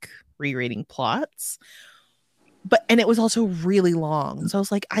like rereading plots. But and it was also really long. So I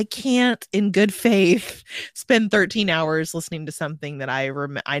was like, I can't in good faith spend 13 hours listening to something that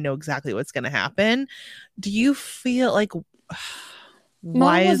I know exactly what's going to happen. Do you feel like why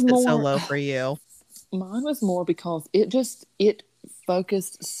Mine was is it so more. low for you? Mine was more because it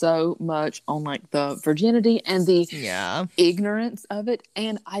focused so much on like the virginity and the Yeah. ignorance of it.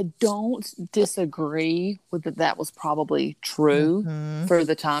 And I don't disagree with that was probably true Hmm. for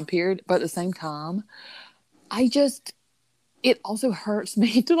the time period. But at the same time, I just, it also hurts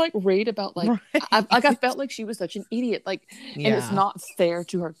me to like read about like I Right. felt like she was such an idiot, like, and it's Yeah. not fair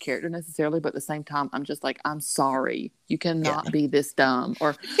to her character necessarily, but at the same time I'm just like, I'm sorry, you Yeah. cannot be this dumb,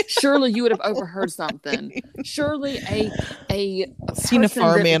 or surely you would have overheard something, surely a Seen a person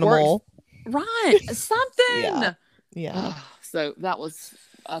farm that works animal. right Yeah. something. Yeah. So that was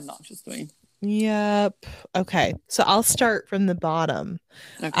obnoxious to me. Yep. Okay. So I'll start from the bottom.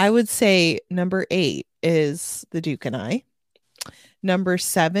 Okay. I would say number 8 is The Duke and I. Number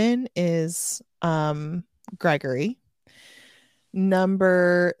 7 is Gregory.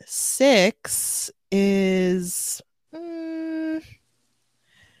 Number 6 is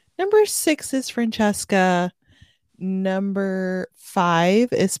number 6 is Francesca. Number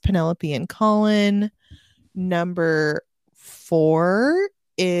 5 is Penelope and Colin. Number 4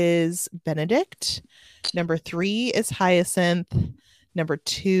 is Benedict. Number 3 is Hyacinth. Number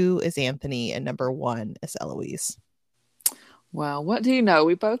 2 is Anthony. And number 1 is Eloise. Well, what do you know?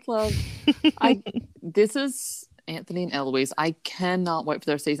 We both love. I. This is Anthony and Eloise. I cannot wait for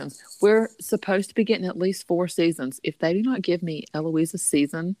their seasons. We're supposed to be getting at least 4 seasons. If they do not give me Eloise a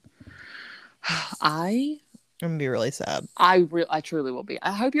season, I I'm gonna be really sad. I truly will be.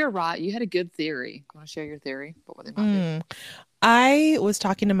 I hope you're right. You had a good theory. Want to share your theory about what they might do? Mm. I was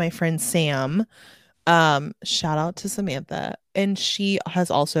talking to my friend Sam. Shout out to Samantha. And she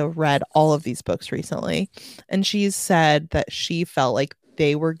has also read all of these books recently. And she's said that she felt like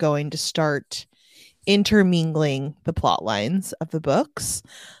they were going to start intermingling the plot lines of the books.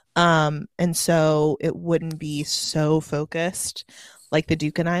 And so it wouldn't be so focused like the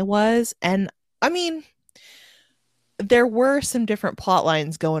Duke and I was. And I mean, there were some different plot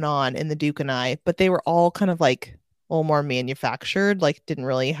lines going on in the Duke and I, but they were all kind of like a little more manufactured, like didn't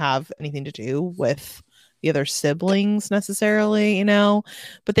really have anything to do with the other siblings necessarily, you know,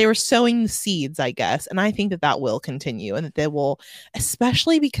 but they were sowing the seeds, I guess. And I think that that will continue and that they will,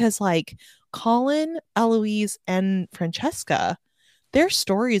 especially because like Colin, Eloise, and Francesca, their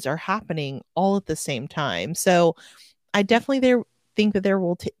stories are happening all at the same time. So I definitely there think that there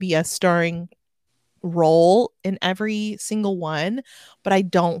will be a starring role in every single one, but I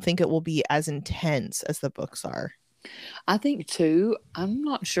don't think it will be as intense as the books are. I think too. I'm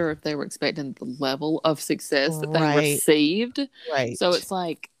not sure if they were expecting the level of success that they Right, received. So right. it's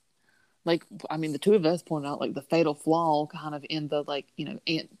like I mean, the two of us pointed out like the fatal flaw kind of in the like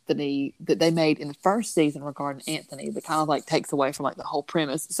Anthony that they made in the first season regarding Anthony that kind of like takes away from like the whole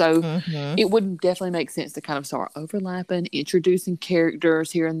premise. So Mm-hmm. it would definitely make sense to kind of start overlapping, introducing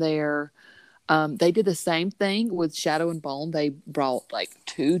characters here and there. They did the same thing with Shadow and Bone. They brought like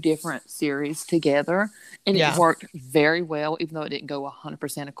two different series together, and it Yeah. worked very well, even though it didn't go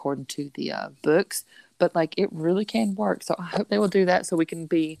 100% according to the books. But like, it really can work. So I hope they will do that so we can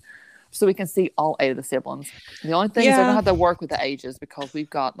see all 8 of the siblings. The only thing is they're gonna Yeah. have to work with the ages because we've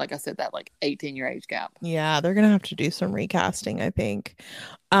got, like I said, that like 18-year age gap. Yeah, they're gonna have to do some recasting, I think.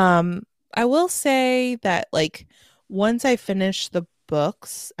 I will say that like once I finish the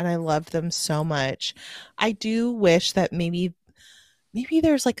books and I love them so much, I do wish that maybe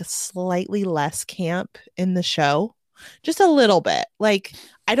there's like a slightly less camp in the show. Just a little bit. Like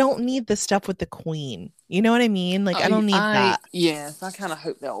I don't need the stuff with the queen. You know what I mean? Like I don't need I that. yes, I kind of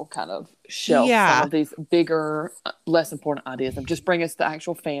hope they'll kind of shelf some Yeah, of these bigger, less important ideas and just bring us the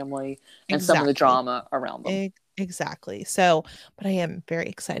actual family and some of the exactly. drama around them. Exactly. So, but I am very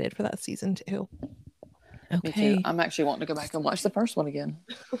excited for that season 2. Me too. Okay. I'm actually wanting to go back and watch the first one again.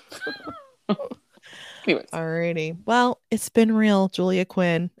 Anyways, Alrighty. Well, it's been real, Julia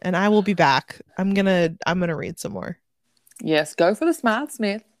Quinn, and I will be back. I'm gonna read some more. yes, go for the Smythe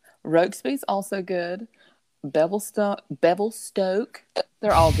Smith. Rokesby's also good. Bevel Stoke.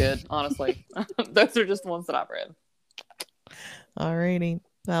 They're all good, honestly. Those are just the ones that I've read. Alrighty.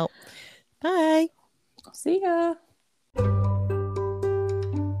 Well, bye. See ya.